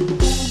hip.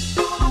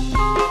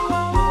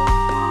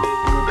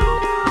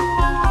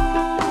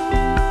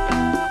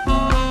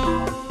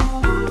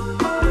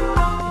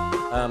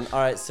 All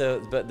right,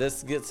 but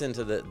this gets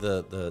into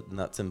the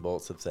nuts and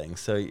bolts of things.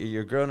 So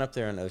you're growing up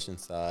there in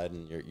Oceanside,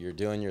 and you're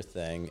doing your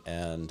thing,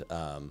 and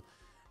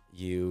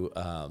you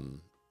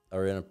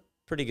are in a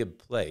pretty good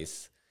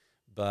place.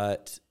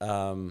 But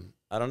I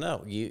don't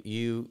know.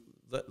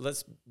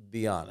 Let's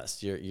be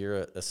honest.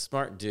 You're a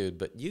smart dude,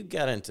 but you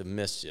got into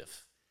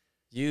mischief.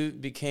 You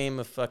became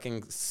a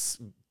fucking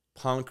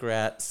punk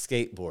rat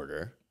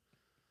skateboarder,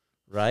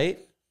 right?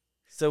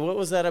 So what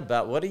was that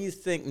about? What do you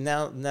think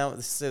now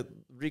so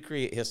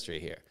recreate history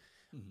here?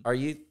 Mm-hmm. Are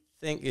you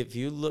think, if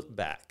you look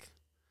back,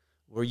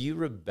 were you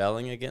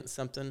rebelling against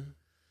something?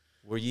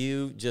 Were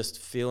you just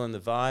feeling the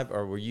vibe,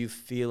 or were you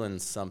feeling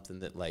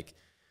something that, like,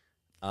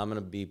 I'm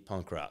going to be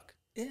punk rock?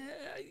 Yeah,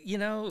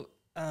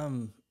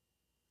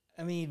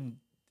 I mean,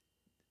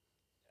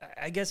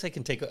 I guess I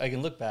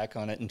can look back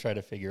on it and try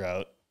to figure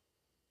out,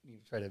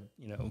 kind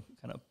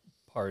of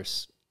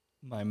parse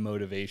my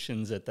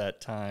motivations at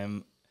that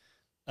time.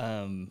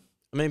 I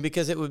mean,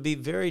 because it would be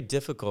very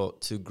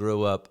difficult to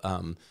grow up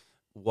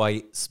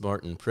white,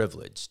 smart, and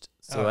privileged.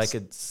 So I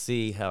could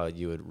see how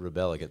you would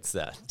rebel against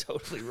that.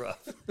 Totally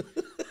rough.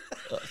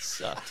 It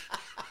sucked.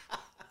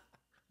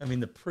 I mean,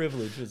 the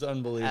privilege was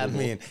unbelievable. I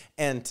mean,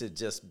 and to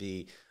just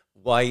be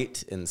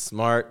white and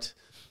smart.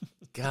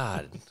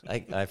 God,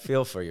 I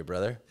feel for you,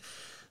 brother.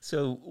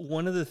 So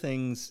one of the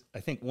things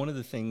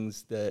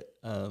that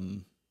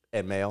And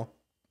male.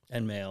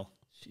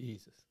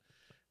 Jesus.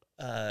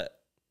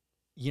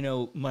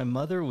 My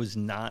mother was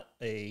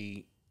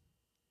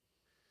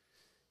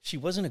she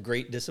wasn't a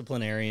great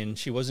disciplinarian.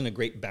 She wasn't a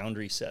great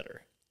boundary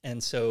setter.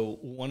 And so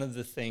one of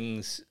the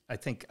things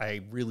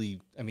I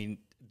really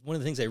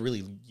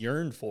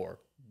yearned for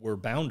were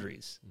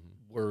boundaries,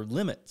 were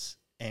limits.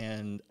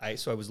 And I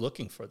was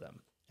looking for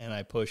them. And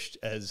I pushed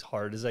as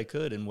hard as I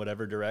could in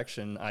whatever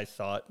direction I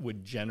thought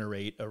would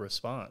generate a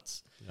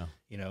response. Yeah.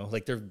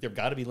 There've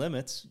got to be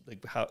limits.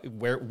 Like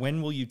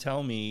when will you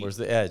tell me? Where's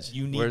the edge?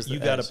 You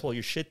got to pull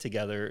your shit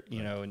together.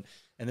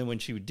 And then when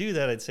she would do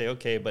that, I'd say,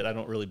 okay, but I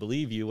don't really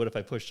believe you. What if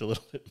I pushed a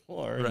little bit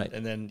more? Right.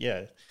 And then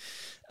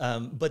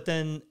but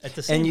then at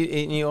the same and you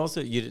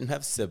didn't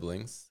have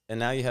siblings, and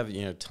now you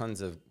have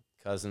tons of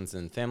cousins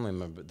and family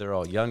members. They're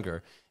all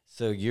younger,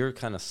 so you're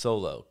kind of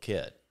solo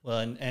kid.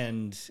 Well,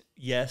 and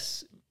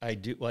yes, I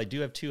do. Well, I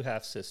do have two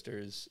half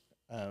sisters.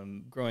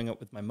 Growing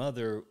up with my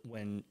mother,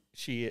 when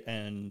she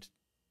and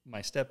my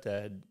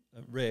stepdad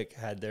Rick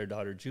had their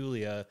daughter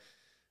Julia,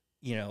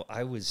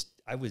 I was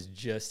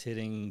just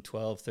hitting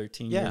 12,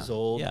 13 years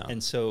old,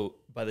 and so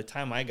by the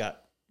time I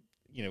got,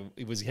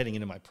 it was heading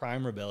into my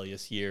prime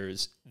rebellious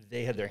years,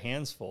 they had their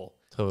hands full.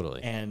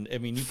 Totally. And I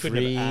mean, you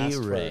couldn't have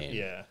asked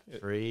reign. for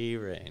Free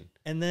reign.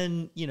 And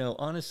then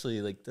honestly,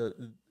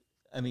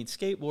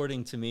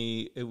 skateboarding to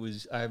me, it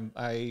was I'm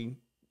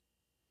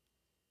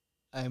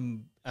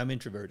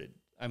introverted.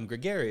 I'm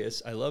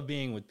gregarious. I love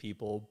being with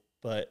people,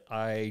 but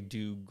I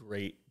do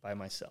great by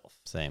myself.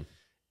 Same.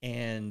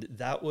 And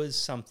that was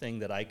something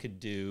that I could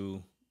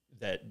do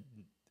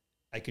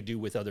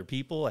with other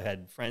people. I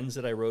had friends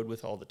that I rode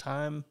with all the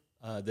time,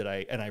 and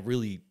I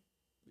really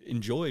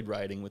enjoyed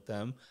riding with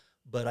them,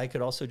 but I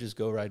could also just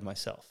go ride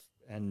myself,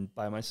 and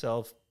by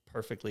myself,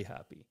 perfectly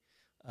happy.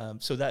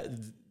 So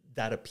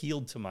that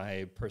appealed to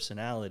my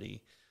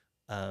personality.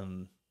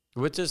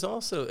 Which is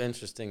also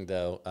interesting,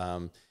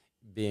 though,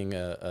 being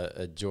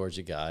a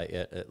Georgia guy,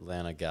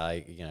 Atlanta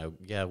guy,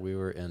 we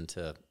were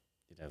into,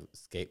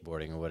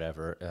 skateboarding or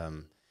whatever.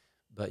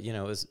 But,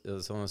 it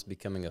was almost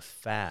becoming a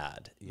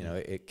fad.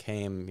 It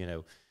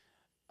came,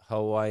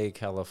 Hawaii,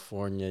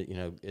 California,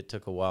 it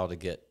took a while to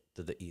get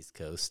to the East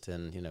Coast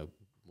and,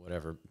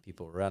 whatever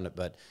people around it.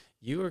 But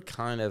you were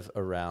kind of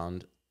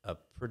around a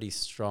pretty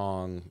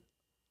strong,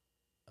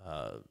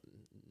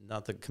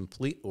 not the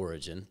complete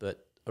origin,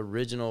 but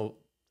original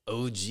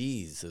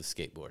OGs of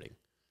skateboarding.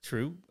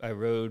 True. I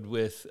rode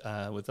with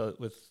a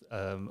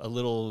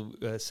little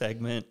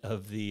segment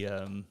of the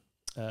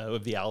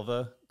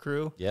Alva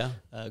crew. Yeah.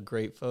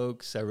 Great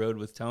folks. I rode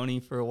with Tony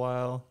for a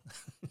while.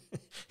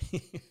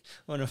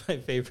 One of my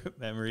favorite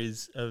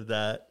memories of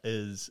that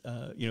is,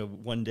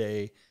 one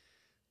day,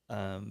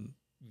 having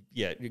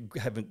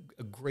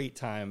a great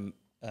time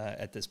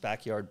at this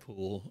backyard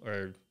pool, or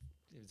it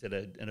was at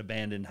an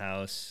abandoned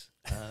house.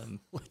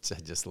 Which I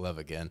just love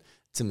again.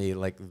 To me,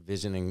 like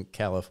visioning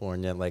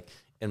California, like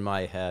in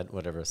my head,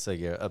 whatever. So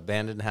your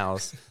abandoned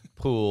house,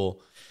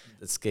 pool,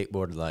 the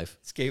skateboard life.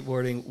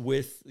 Skateboarding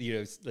with,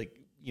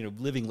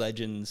 living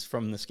legends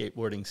from the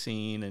skateboarding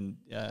scene. And,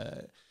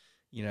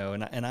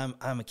 and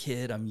I'm a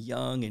kid, I'm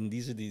young, and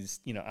these are these,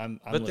 I'm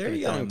but they're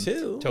young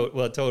too.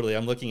 Totally.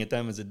 I'm looking at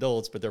them as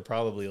adults, but they're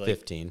probably like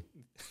 15.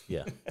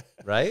 Yeah.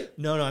 Right?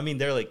 No, I mean,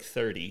 they're like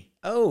 30.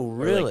 Oh,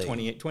 really?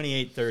 Like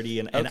 28, 30.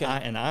 And okay.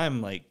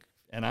 I'm like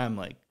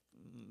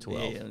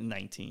 12,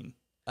 19.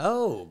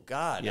 Oh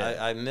God. Yeah.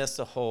 I missed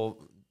a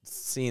whole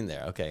scene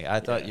there. Okay. I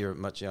thought you were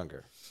much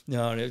younger.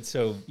 No.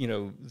 So,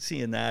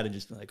 seeing that and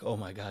just being like, oh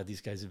my God, these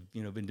guys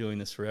have, been doing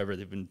this forever.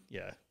 They've been,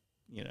 they're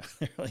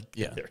like,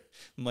 they're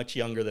much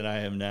younger than I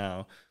am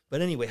now.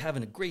 But anyway,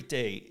 having a great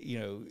day,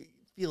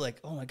 feel like,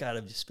 oh my God,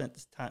 I've just spent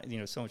this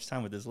time, so much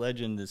time with this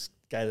legend, this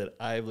guy that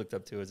I've looked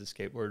up to as a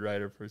skateboard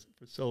rider for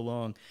so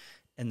long.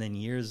 And then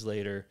years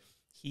later,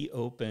 he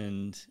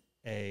opened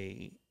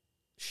a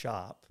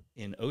shop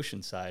in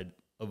Oceanside,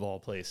 of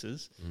all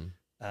places,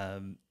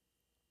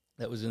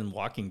 that was in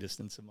walking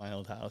distance of my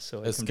old house.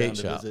 So I come down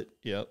to visit.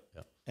 Yep.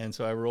 And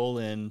so I roll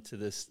into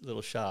this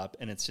little shop,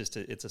 and it's just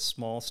it's a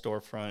small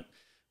storefront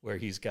where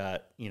he's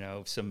got,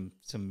 some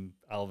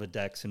Alva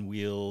decks and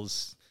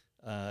wheels,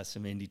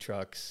 some indie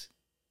trucks,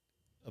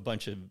 a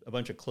bunch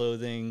of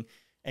clothing,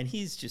 and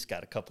he's just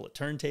got a couple of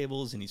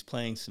turntables, and he's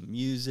playing some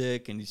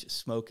music, and he's just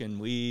smoking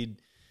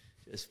weed,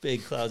 just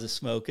big clouds of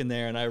smoke in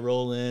there. And I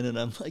roll in, and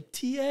I'm like,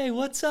 TA,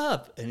 what's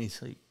up? And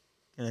he's like,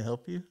 can I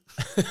help you?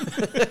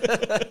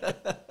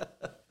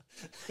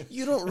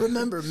 You don't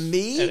remember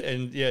me?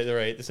 And yeah,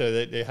 right.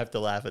 So they have to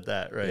laugh at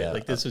that, right? Yeah.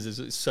 Like this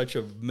was such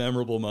a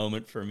memorable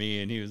moment for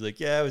me. And he was like,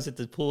 yeah, I was at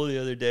the pool the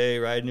other day,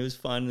 right? And it was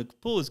fun. The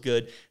pool was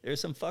good.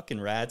 There's some fucking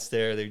rats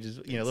there. They're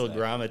just, little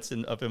grommets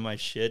up in my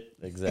shit.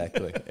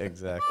 Exactly.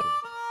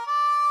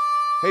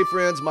 Hey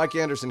friends, Mike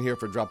Anderson here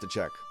for Drop the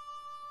Check.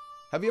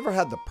 Have you ever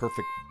had the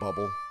perfect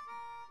bubble?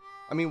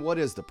 I mean, what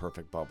is the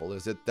perfect bubble?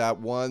 Is it that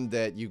one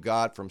that you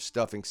got from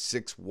stuffing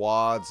 6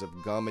 wads of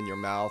gum in your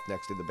mouth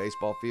next to the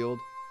baseball field?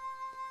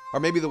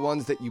 Or maybe the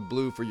ones that you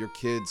blew for your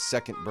kid's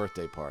 2nd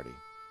birthday party?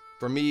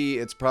 For me,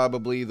 it's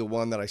probably the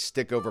one that I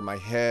stick over my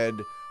head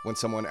when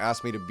someone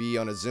asks me to be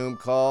on a Zoom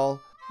call.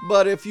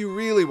 But if you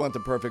really want the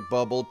perfect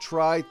bubble,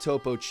 try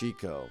Topo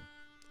Chico.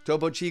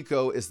 Topo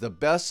Chico is the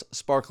best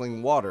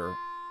sparkling water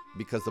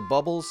because the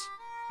bubbles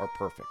are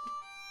perfect.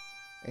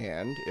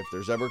 And if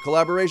there's ever a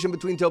collaboration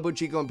between Topo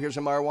Chico and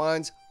Pearson Meyer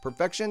Wines,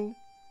 perfection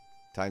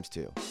times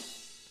 2.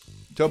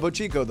 Topo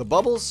Chico, the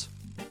bubbles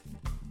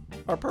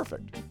are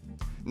perfect.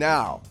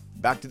 Now,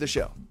 back to the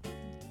show.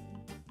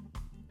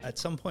 At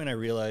some point, I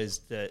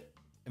realized that,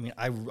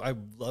 I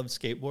loved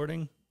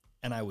skateboarding,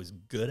 and I was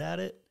good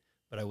at it,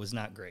 but I was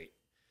not great.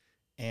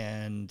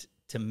 And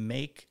to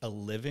make a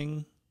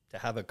living, to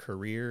have a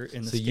career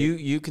in the So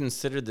you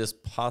considered this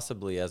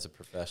possibly as a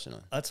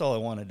professional? That's all I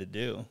wanted to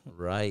do.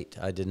 Right.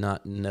 I did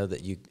not know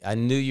that I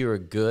knew you were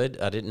good.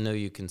 I didn't know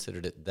you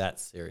considered it that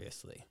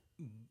seriously.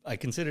 I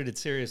considered it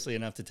seriously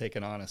enough to take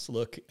an honest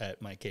look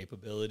at my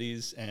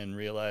capabilities and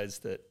realize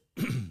that,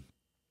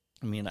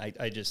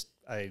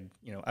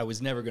 I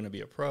was never going to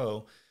be a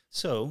pro.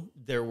 So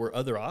there were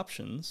other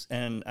options.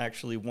 And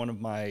actually one of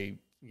my,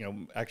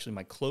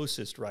 my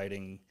closest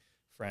writing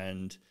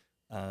friend,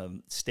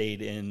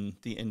 stayed in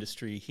the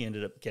industry. He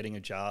ended up getting a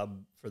job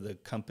for the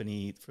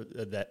company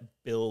that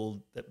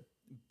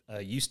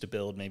used to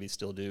build, maybe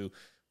still do,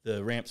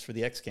 the ramps for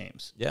the X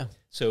Games. Yeah.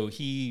 So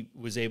he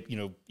was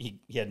able, he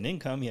had an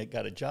income, he had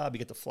got a job, he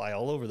got to fly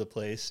all over the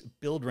place,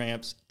 build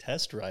ramps,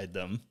 test ride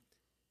them.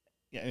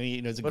 Yeah,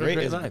 it was a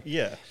great life.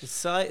 Yeah.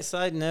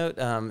 Side note,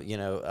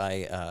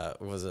 I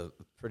was a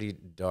pretty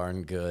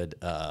darn good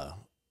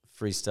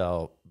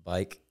freestyle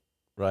bike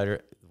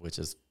rider, which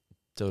is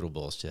total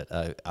bullshit.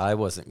 I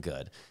wasn't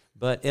good.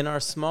 But in our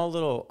small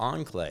little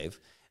enclave,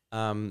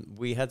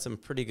 we had some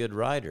pretty good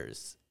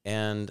riders.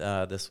 And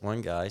this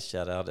one guy,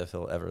 shout out if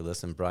he'll ever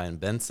listen, Brian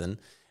Benson,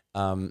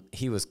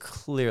 he was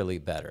clearly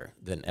better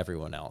than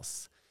everyone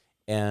else.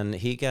 And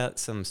he got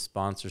some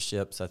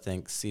sponsorships. I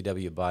think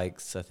CW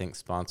Bikes,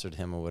 sponsored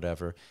him or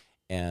whatever.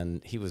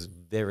 And he was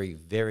very,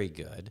 very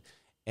good.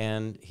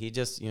 And he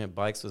just,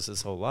 bikes was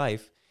his whole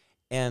life.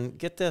 And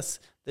get this,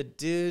 the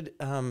dude,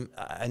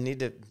 I need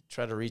to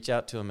try to reach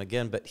out to him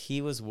again, but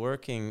he was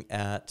working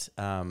at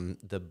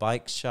the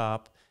bike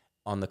shop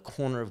on the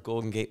corner of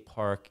Golden Gate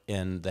Park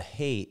in the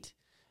Haight.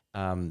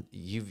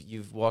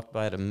 You've walked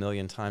by it a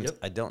million times. Yep.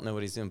 I don't know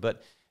what he's doing,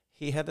 but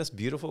he had this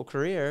beautiful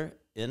career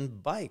in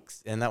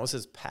bikes, and that was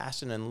his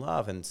passion and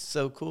love, and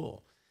so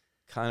cool.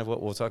 Kind of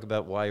what we'll talk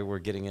about why we're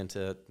getting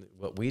into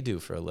what we do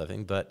for a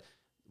living, but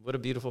what a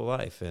beautiful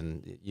life.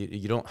 And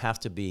you don't have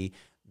to be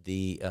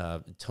the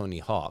Tony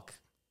Hawk.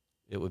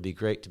 It would be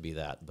great to be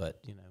that,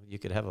 but you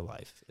could have a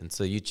life, and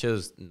so you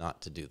chose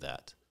not to do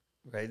that,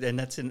 right? And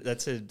that's a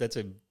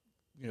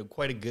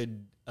quite a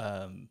good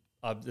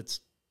that's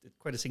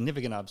quite a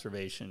significant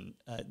observation.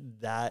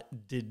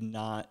 That did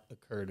not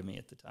occur to me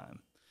at the time.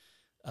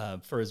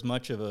 For as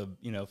much of a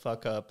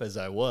fuck up as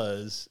I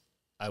was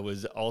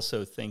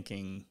also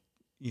thinking,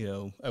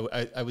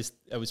 I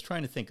was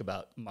trying to think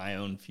about my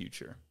own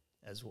future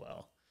as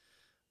well.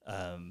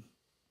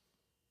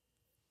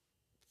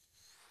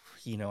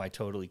 I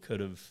totally could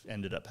have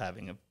ended up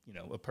having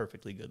a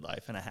perfectly good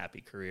life and a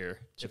happy career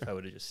if I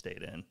would have just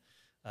stayed in.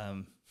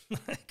 I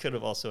could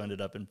have also ended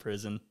up in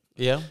prison.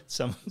 Yeah.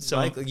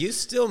 Michael, you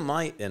still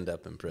might end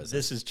up in prison.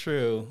 This is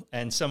true.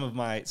 And some of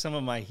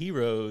my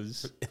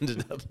heroes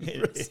ended up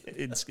in prison.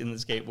 in the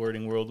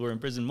skateboarding world were in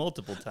prison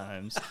multiple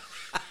times.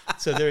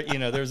 So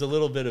there's a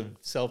little bit of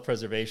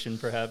self-preservation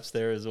perhaps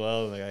there as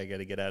well. Like, I got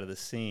to get out of the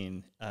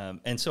scene.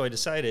 And so I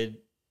decided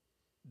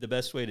the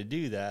best way to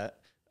do that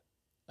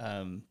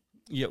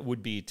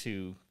would be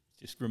to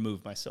just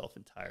remove myself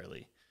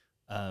entirely.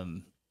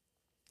 And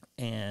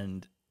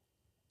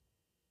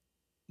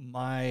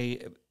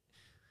when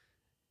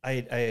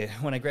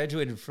I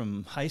graduated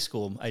from high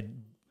school, I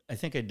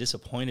think I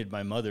disappointed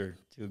my mother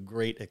to a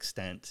great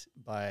extent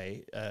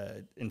by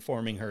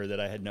informing her that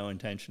I had no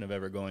intention of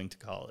ever going to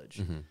college.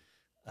 Mm-hmm.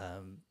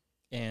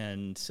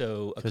 And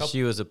so because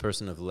she was a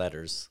person of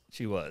letters,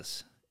 she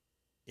was,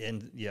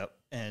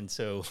 and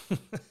so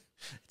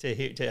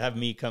to have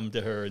me come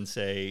to her and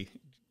say,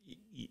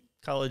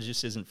 college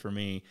just isn't for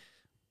me.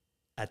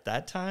 At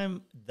that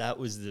time, that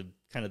was the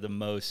kind of the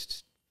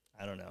most,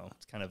 I don't know,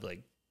 it's kind of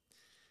like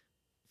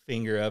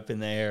finger up in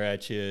the air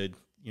at you,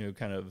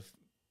 kind of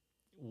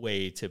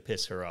way to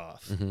piss her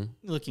off. Mm-hmm.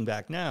 Looking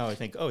back now, I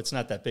think, it's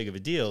not that big of a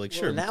deal. Like,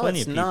 sure, now plenty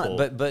it's of people.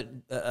 Not,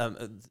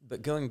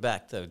 but going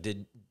back though,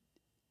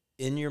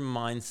 in your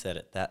mindset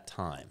at that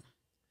time,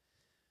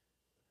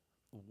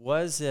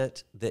 was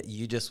it that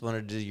you just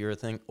wanted to do your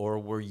thing, or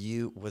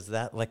was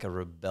that like a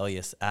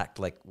rebellious act?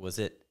 Like, was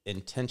it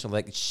intentional?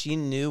 Like, she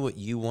knew what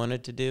you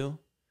wanted to do?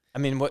 I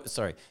mean,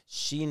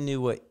 she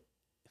knew what,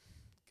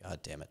 God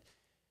damn it.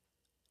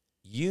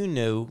 You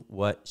knew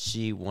what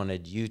she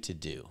wanted you to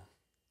do.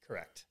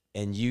 Correct.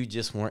 And you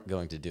just weren't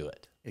going to do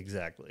it.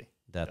 Exactly.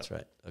 That's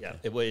right. Okay.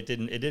 Yeah. It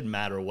didn't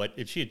matter what,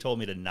 if she had told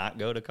me to not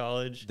go to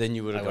college, then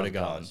you would have gone.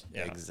 Gone.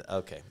 Yeah.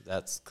 Okay.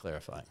 That's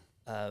clarifying.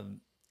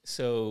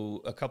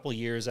 So a couple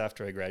years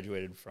after I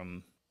graduated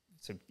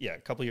a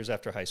couple years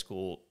after high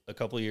school, a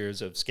couple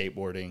years of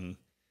skateboarding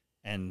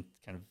and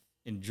kind of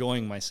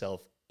enjoying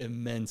myself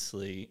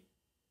immensely,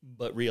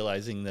 but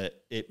realizing that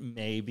it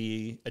may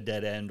be a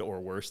dead end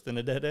or worse than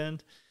a dead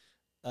end.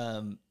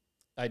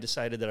 I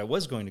decided that I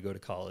was going to go to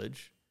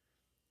college,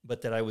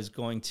 but that I was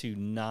going to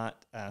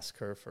not ask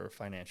her for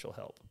financial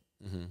help.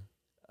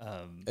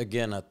 Mm-hmm.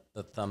 Again, a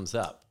thumbs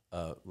up.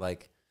 Yep.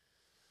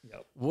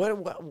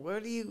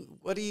 What do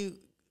you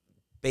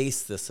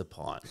base this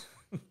upon?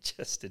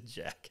 Just a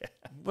jackass.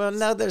 Well,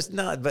 no, there's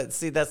not. But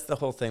see, that's the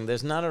whole thing.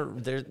 There's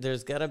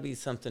got to be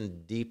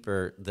something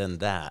deeper than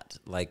that.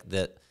 like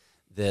that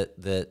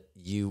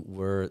you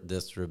were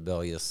this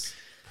rebellious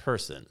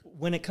person.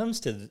 When it comes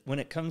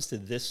to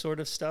this sort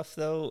of stuff,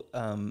 though,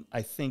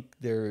 I think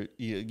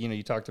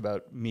you talked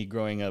about me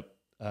growing up,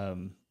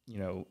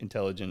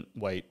 intelligent,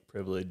 white,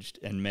 privileged,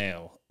 and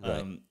male.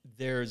 Right.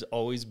 There's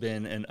always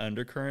been an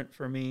undercurrent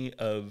for me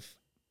of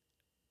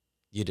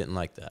you didn't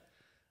like that,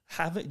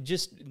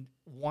 just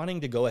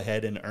wanting to go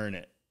ahead and earn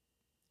it,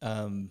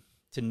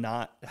 to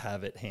not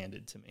have it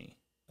handed to me.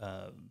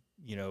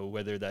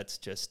 Whether that's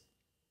just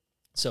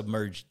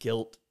submerged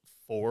guilt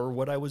for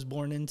what I was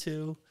born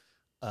into.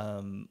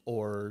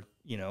 Or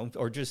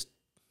just,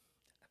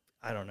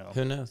 I don't know.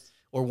 Who knows?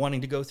 Or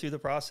wanting to go through the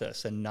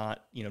process and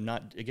not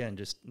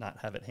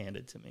have it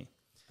handed to me.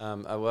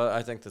 Well,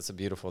 I think that's a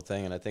beautiful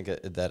thing. And I think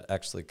that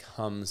actually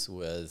comes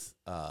with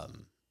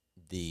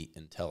the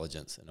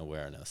intelligence and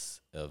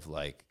awareness of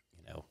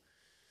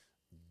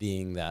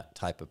being that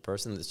type of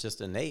person that's just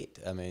innate.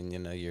 I mean,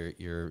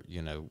 you're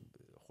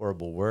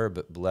horrible word,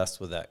 but blessed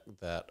with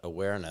that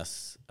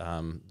awareness,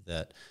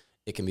 that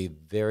it can be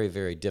very,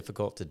 very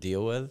difficult to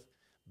deal with.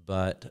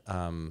 But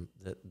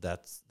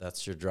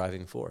that's your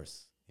driving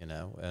force, and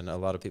a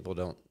lot of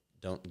people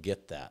don't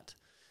get that.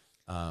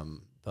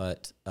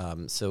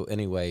 So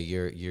anyway,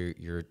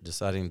 you're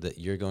deciding that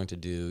you're going to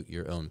do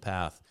your own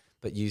path,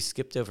 but you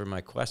skipped over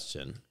my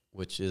question,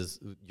 which is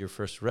your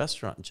first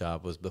restaurant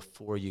job was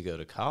before you go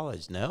to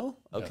college. No?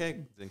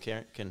 Okay, then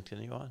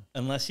continue on.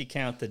 Unless you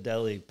count the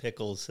deli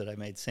pickles that I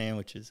made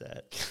sandwiches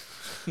at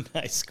in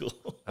high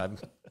school.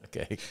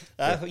 Okay.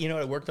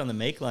 I worked on the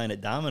make line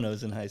at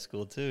Domino's in high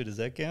school too. Does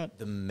that count?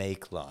 The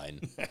make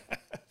line.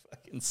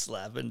 Fucking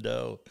slapping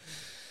dough.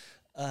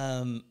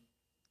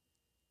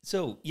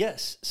 So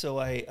yes, so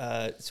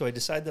I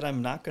decide that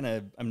I'm not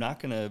gonna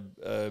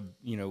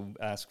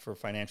ask for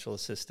financial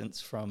assistance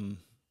from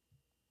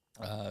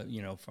my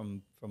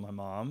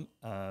mom,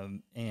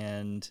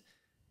 and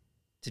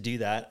to do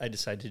that, I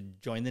decided to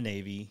join the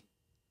Navy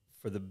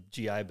for the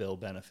GI Bill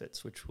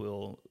benefits, which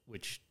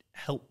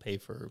help pay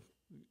for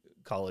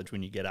college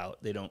when you get out.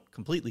 They don't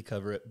completely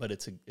cover it, but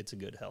it's a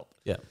good help.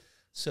 Yeah.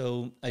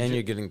 So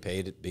you're getting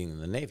paid at being in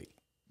the Navy.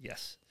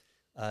 Yes.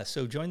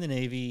 So join the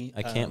Navy.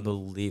 I can't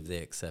believe they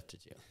accepted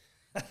you.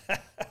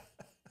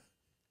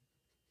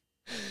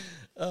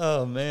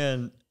 Oh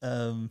man.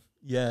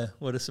 Yeah,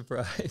 what a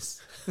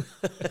surprise.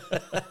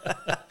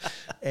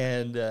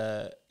 and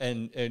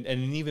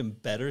an even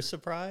better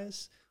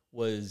surprise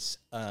was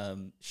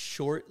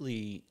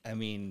shortly, I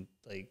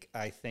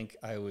think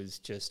I was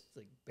just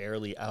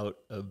barely out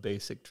of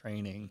basic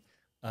training.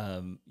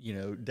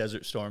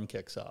 Desert Storm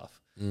kicks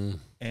off.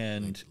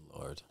 And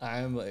Lord.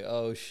 I'm like,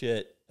 oh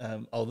shit.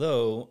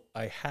 Although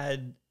I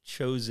had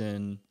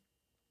chosen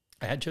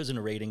a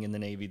rating in the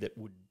Navy that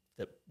would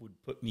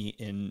put me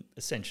in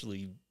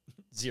essentially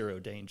zero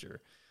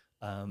danger.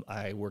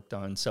 I worked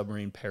on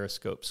submarine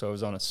periscopes, so I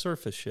was on a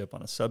surface ship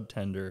on a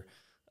subtender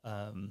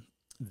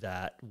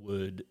that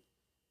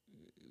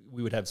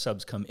we would have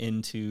subs come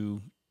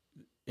into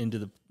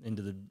the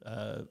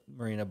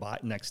marina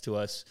next to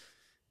us.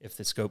 If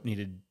the scope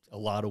needed a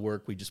lot of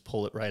work, we just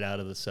pull it right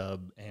out of the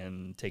sub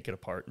and take it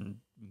apart and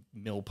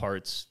mill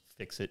parts,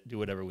 fix it, do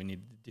whatever we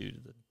needed to do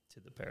to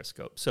the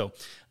periscope. So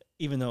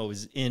even though it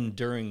was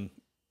during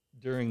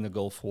the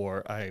Gulf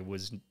War, I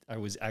was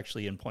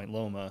actually in Point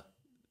Loma.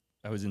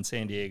 I was in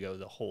San Diego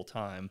the whole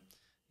time.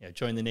 Yeah,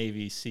 join the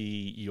Navy,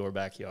 see your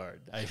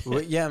backyard.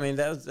 Well, yeah,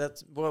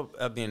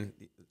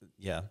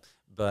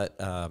 but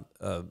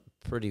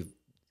pretty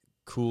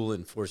cool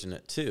and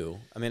fortunate too.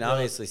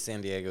 Obviously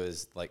San Diego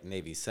is like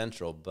Navy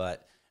Central,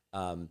 but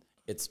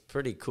it's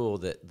pretty cool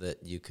that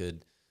you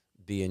could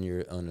be in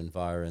your own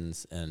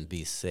environs and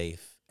be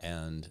safe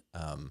and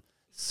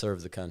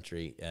serve the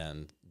country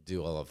and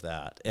do all of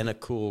that, and a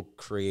cool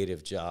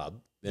creative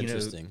job.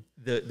 Interesting.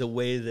 The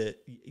way that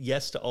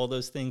yes to all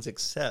those things,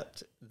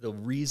 except the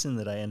reason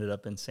that I ended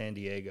up in San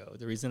Diego,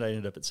 the reason I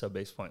ended up at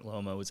Subbase Point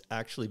Loma was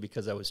actually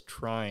because I was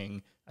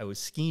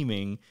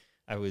scheming,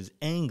 I was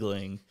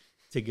angling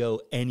to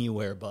go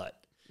anywhere but.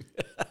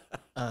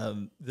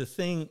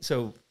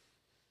 So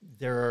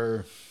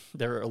there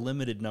are a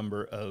limited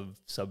number of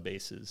sub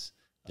bases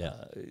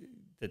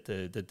that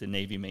the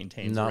Navy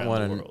maintains around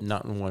the world.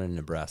 Not one in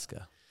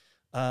Nebraska.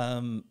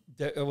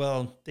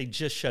 They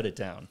just shut it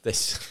down.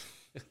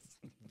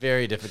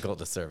 Very difficult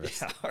to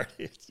service.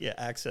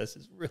 Access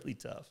is really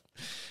tough.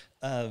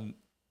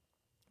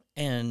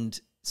 And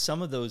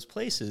some of those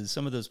places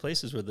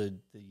where the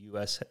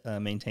U.S.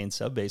 maintains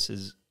sub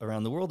bases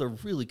around the world are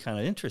really kind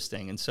of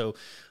interesting. And so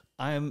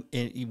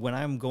when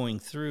I'm going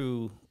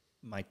through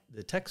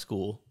the tech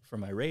school for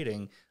my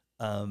rating,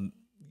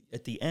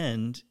 at the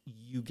end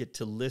you get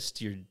to list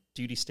your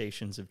duty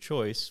stations of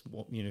choice.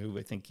 Well,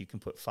 I think you can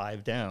put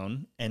 5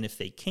 down, and if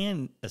they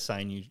can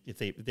assign you, if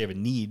they have a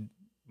need.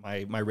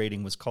 My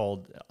rating was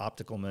called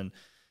Opticalman.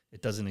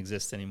 It doesn't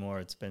exist anymore.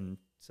 It's been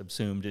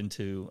subsumed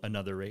into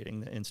another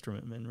rating, the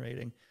Instrumentman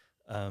rating.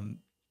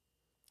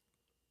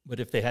 But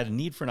if they had a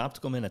need for an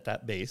Opticalman at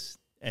that base,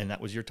 and that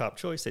was your top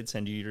choice, they'd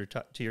send you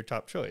to your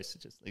top choice.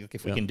 It's just like,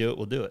 if we can do it,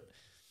 we'll do it.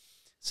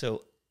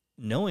 So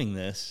knowing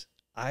this,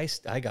 I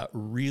got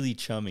really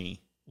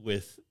chummy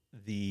with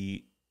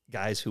the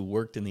guys who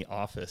worked in the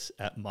office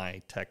at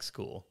my tech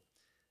school.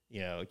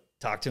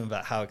 Talk to him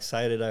about how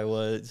excited I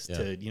was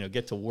to,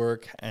 get to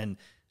work. And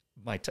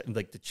my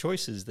the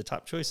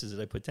top choices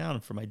that I put down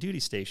for my duty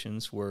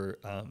stations were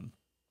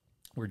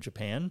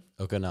Japan,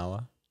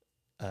 Okinawa,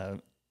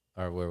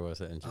 or where was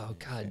it? In Japan? Oh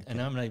God!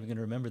 And I'm not even going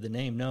to remember the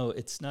name. No,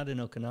 it's not in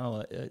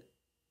Okinawa.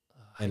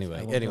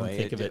 Anyway,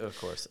 think of it. Of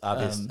course,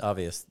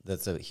 obvious.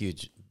 That's a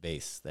huge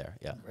base there.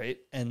 Yeah, right.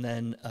 And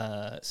then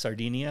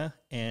Sardinia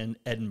and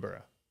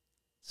Edinburgh.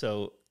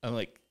 So I'm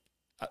like,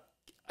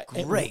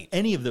 great.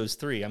 Any of those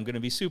 3, I'm going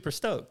to be super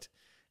stoked.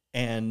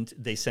 And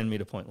they send me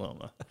to Point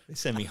Loma. They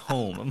send me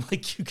home. I'm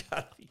like, you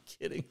got to be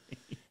kidding me.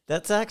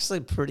 That's actually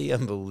pretty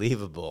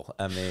unbelievable.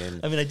 I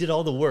mean, I did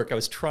all the work. I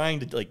was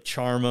trying to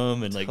charm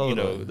them and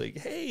totally.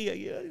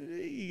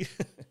 Hey.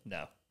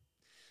 No.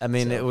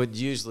 It would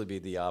usually be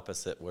the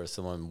opposite, where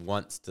someone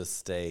wants to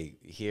stay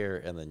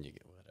here and then you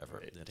get whatever.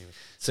 Right. Anyway.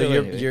 So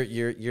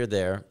you're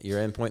there.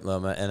 You're in Point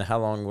Loma, and how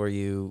long were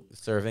you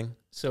serving?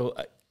 So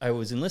I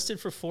was enlisted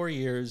for 4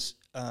 years.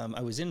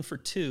 I was in for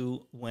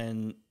 2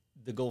 when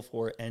the Gulf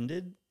War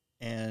ended,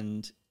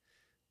 and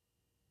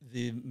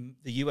the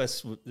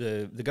U.S.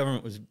 the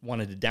government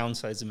wanted to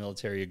downsize the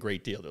military a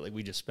great deal. They're like,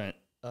 we just spent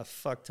a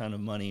fuck ton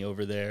of money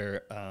over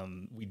there.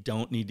 We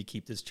don't need to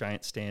keep this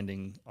giant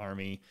standing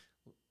army.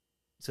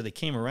 So they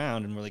came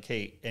around and were like,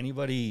 hey,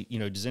 anybody,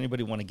 does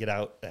anybody want to get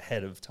out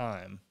ahead of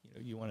time?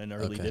 You want an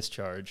early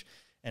discharge?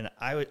 And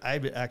I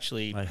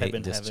actually had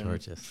been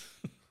discharges.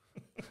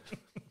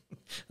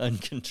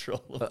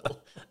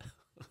 Uncontrollable.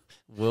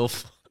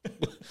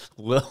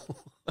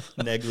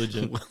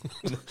 Negligent.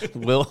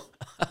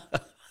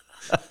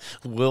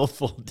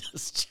 Willful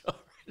discharge.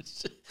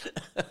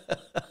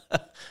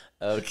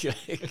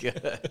 Okay,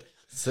 good.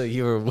 So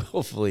you were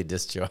willfully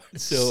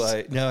discharged. So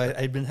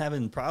I'd been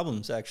having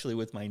problems actually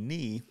with my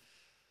knee,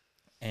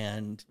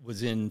 and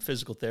was in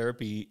physical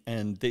therapy,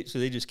 and they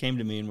just came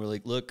to me and were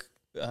like, look,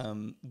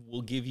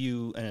 we'll give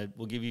you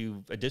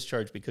a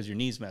discharge because your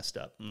knee's messed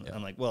up. And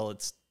I'm like, well,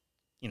 it's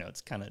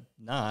kind of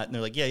not. And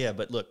they're like, yeah,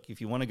 but look,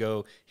 if you want to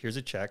go, here's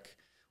a check.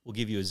 We'll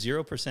give you a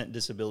 0%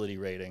 disability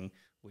rating,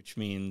 which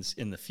means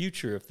in the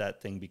future, if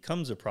that thing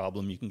becomes a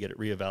problem, you can get it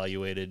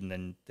reevaluated,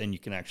 and then you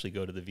can actually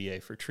go to the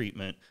VA for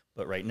treatment.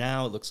 But right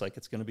now, it looks like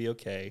it's going to be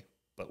okay.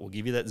 But we'll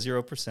give you that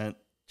 0%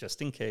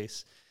 just in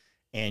case,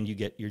 and you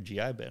get your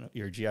GI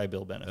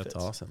Bill benefits. That's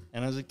awesome.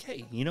 And I was like,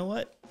 hey, you know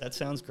what? That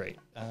sounds great.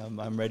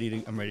 I'm ready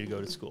to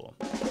go to school.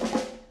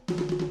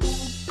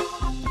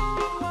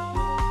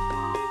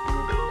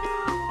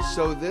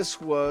 So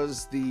this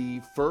was the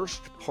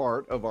first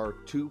part of our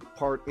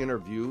 2-part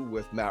interview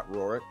with Matt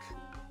Rorick.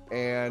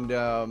 And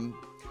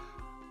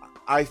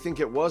I think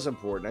it was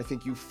important. I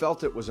think you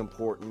felt it was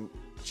important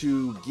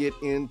to get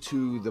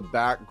into the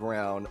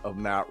background of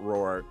Matt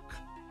Rorick,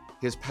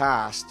 his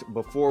past,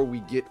 before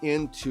we get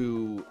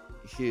into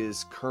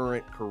his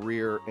current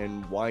career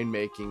in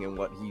winemaking and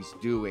what he's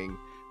doing,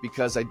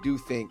 because I do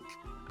think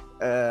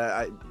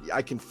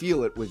I can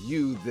feel it with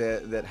you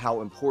that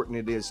how important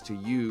it is to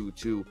you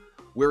to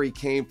where he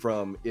came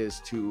from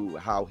is to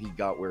how he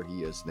got where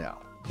he is now.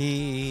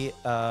 He,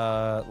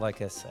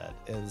 like I said,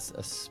 is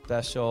a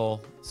special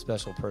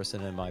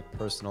person in my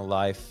personal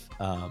life.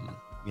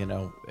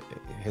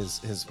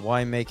 His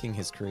winemaking,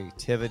 his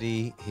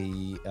creativity.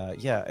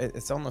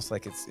 It's almost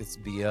like it's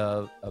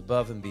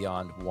above and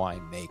beyond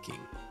winemaking.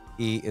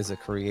 He is a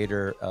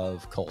creator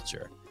of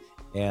culture,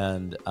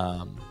 and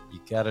you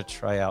got to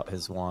try out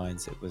his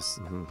wines. It was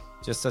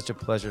just such a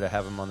pleasure to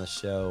have him on the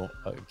show.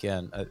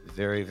 Again, a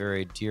very,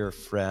 very dear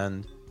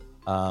friend.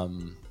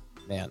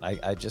 Man,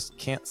 I just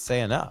can't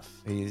say enough.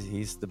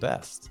 He's the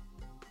best.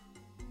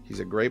 He's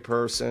a great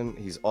person.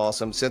 He's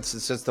awesome.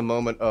 Since the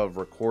moment of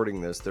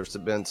recording this, there's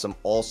been some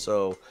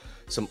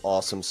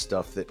awesome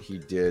stuff that he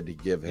did to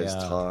give his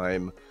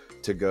time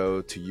to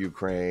go to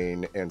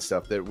Ukraine and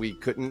stuff that we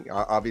couldn't.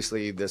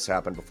 Obviously, this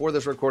happened before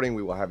this recording.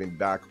 We will have him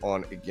back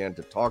on again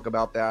to talk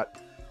about that.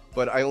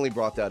 But I only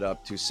brought that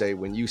up to say,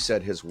 when you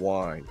said his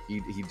wine,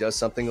 he does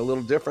something a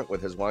little different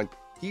with his wine.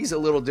 He's a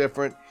little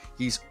different.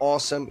 He's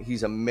awesome.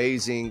 He's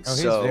amazing. Oh,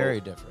 he's very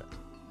different.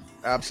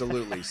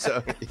 Absolutely.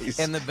 So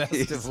in the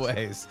best of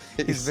ways,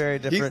 he's very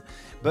different.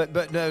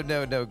 But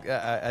no.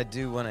 I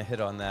do want to hit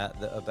on that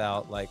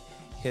about like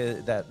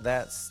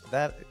that's.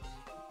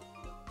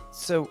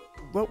 So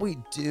what we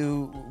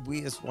do,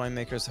 we as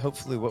winemakers,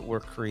 hopefully what we're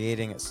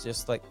creating, it's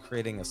just like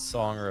creating a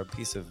song or a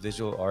piece of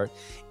visual art.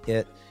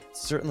 It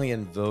certainly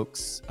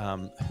invokes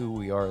who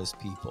we are as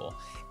people,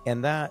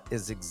 and that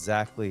is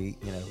exactly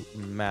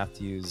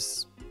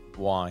Matthew's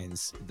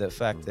wines. The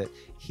fact that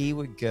he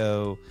would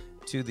go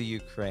to the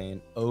Ukraine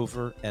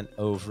over and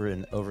over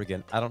and over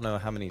again. I don't know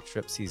how many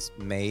trips he's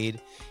made.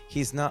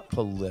 He's not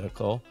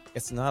political.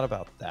 It's not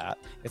about that.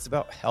 It's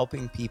about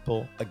helping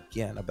people,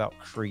 again, about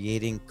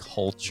creating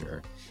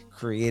culture.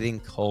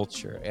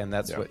 And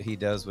that's what he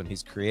does when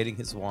he's creating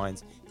his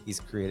wines. He's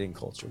creating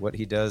culture. What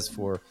he does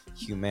for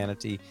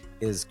humanity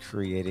is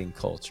creating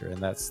culture. And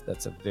that's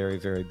a very,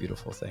 very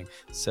beautiful thing.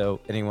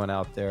 So anyone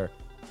out there,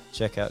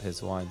 check out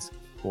his wines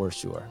for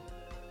sure.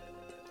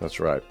 That's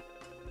right.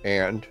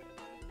 And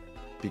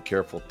be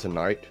careful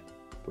tonight,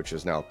 which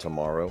is now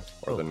tomorrow,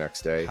 or the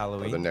next day,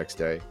 Halloween. Or the next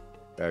day.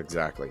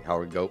 Exactly. How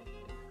we go.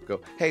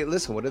 Hey,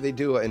 listen, what do they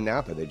do in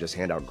Napa? They just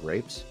hand out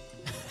grapes?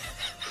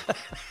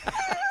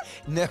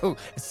 No,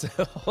 so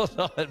hold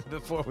on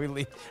before we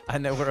leave. I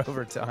know we're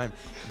over time,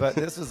 but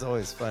this was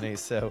always funny.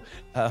 So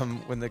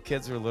when the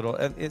kids were little,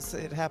 and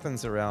it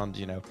happens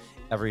around,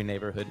 every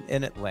neighborhood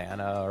in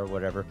Atlanta or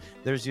whatever,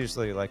 there's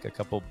usually like a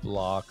couple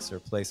blocks or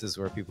places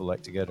where people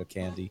like to go to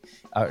candy,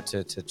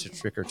 to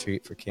trick or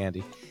treat for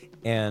candy.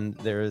 And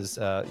there's,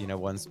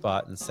 one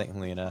spot in St.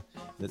 Helena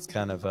that's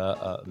kind of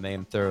a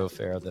main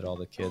thoroughfare that all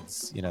the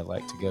kids,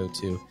 like to go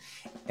to.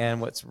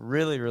 And what's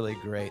really, really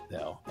great,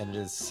 though, and it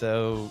is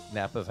so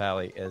Napa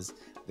Valley, is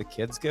the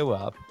kids go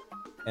up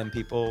and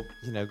people,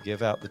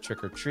 give out the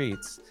trick or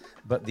treats,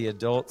 but the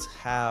adults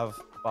have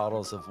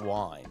bottles of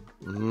wine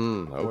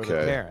for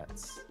the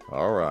parents.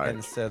 All right.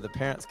 And so the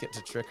parents get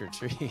to trick or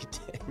treat.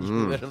 And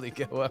you literally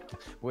go up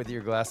with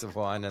your glass of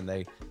wine and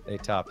they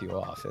top you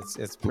off.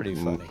 It's pretty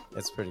funny.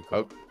 It's pretty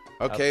cool.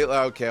 Okay.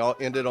 I'll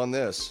end it on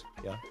this.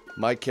 Yeah.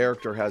 My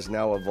character has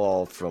now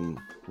evolved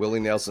from Willie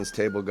Nelson's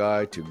table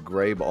guy to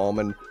grape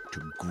almond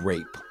to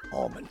grape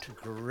almond.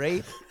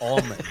 Grape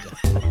almond.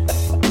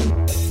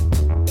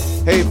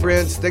 Hey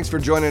friends, thanks for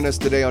joining us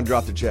today on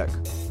Drop the Check.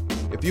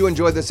 If you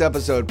enjoyed this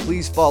episode,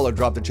 please follow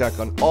Drop the Check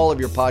on all of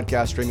your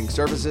podcast streaming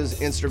services,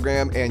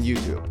 Instagram, and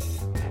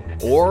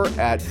YouTube, or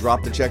at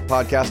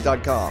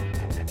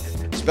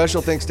dropthecheckpodcast.com.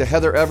 Special thanks to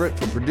Heather Everett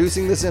for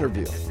producing this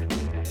interview.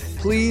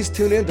 Please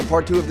tune in to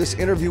part 2 of this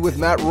interview with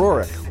Matt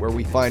Rorick, where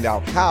we find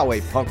out how a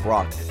punk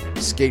rock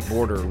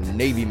skateboarder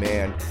Navy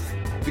man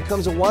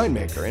becomes a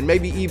winemaker, and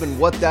maybe even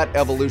what that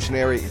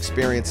evolutionary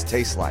experience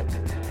tastes like.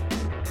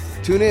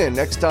 Tune in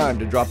next time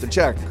to Drop the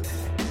Check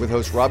with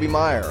host Robbie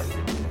Meyer.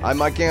 I'm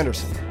Mike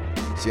Anderson.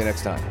 See you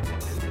next time.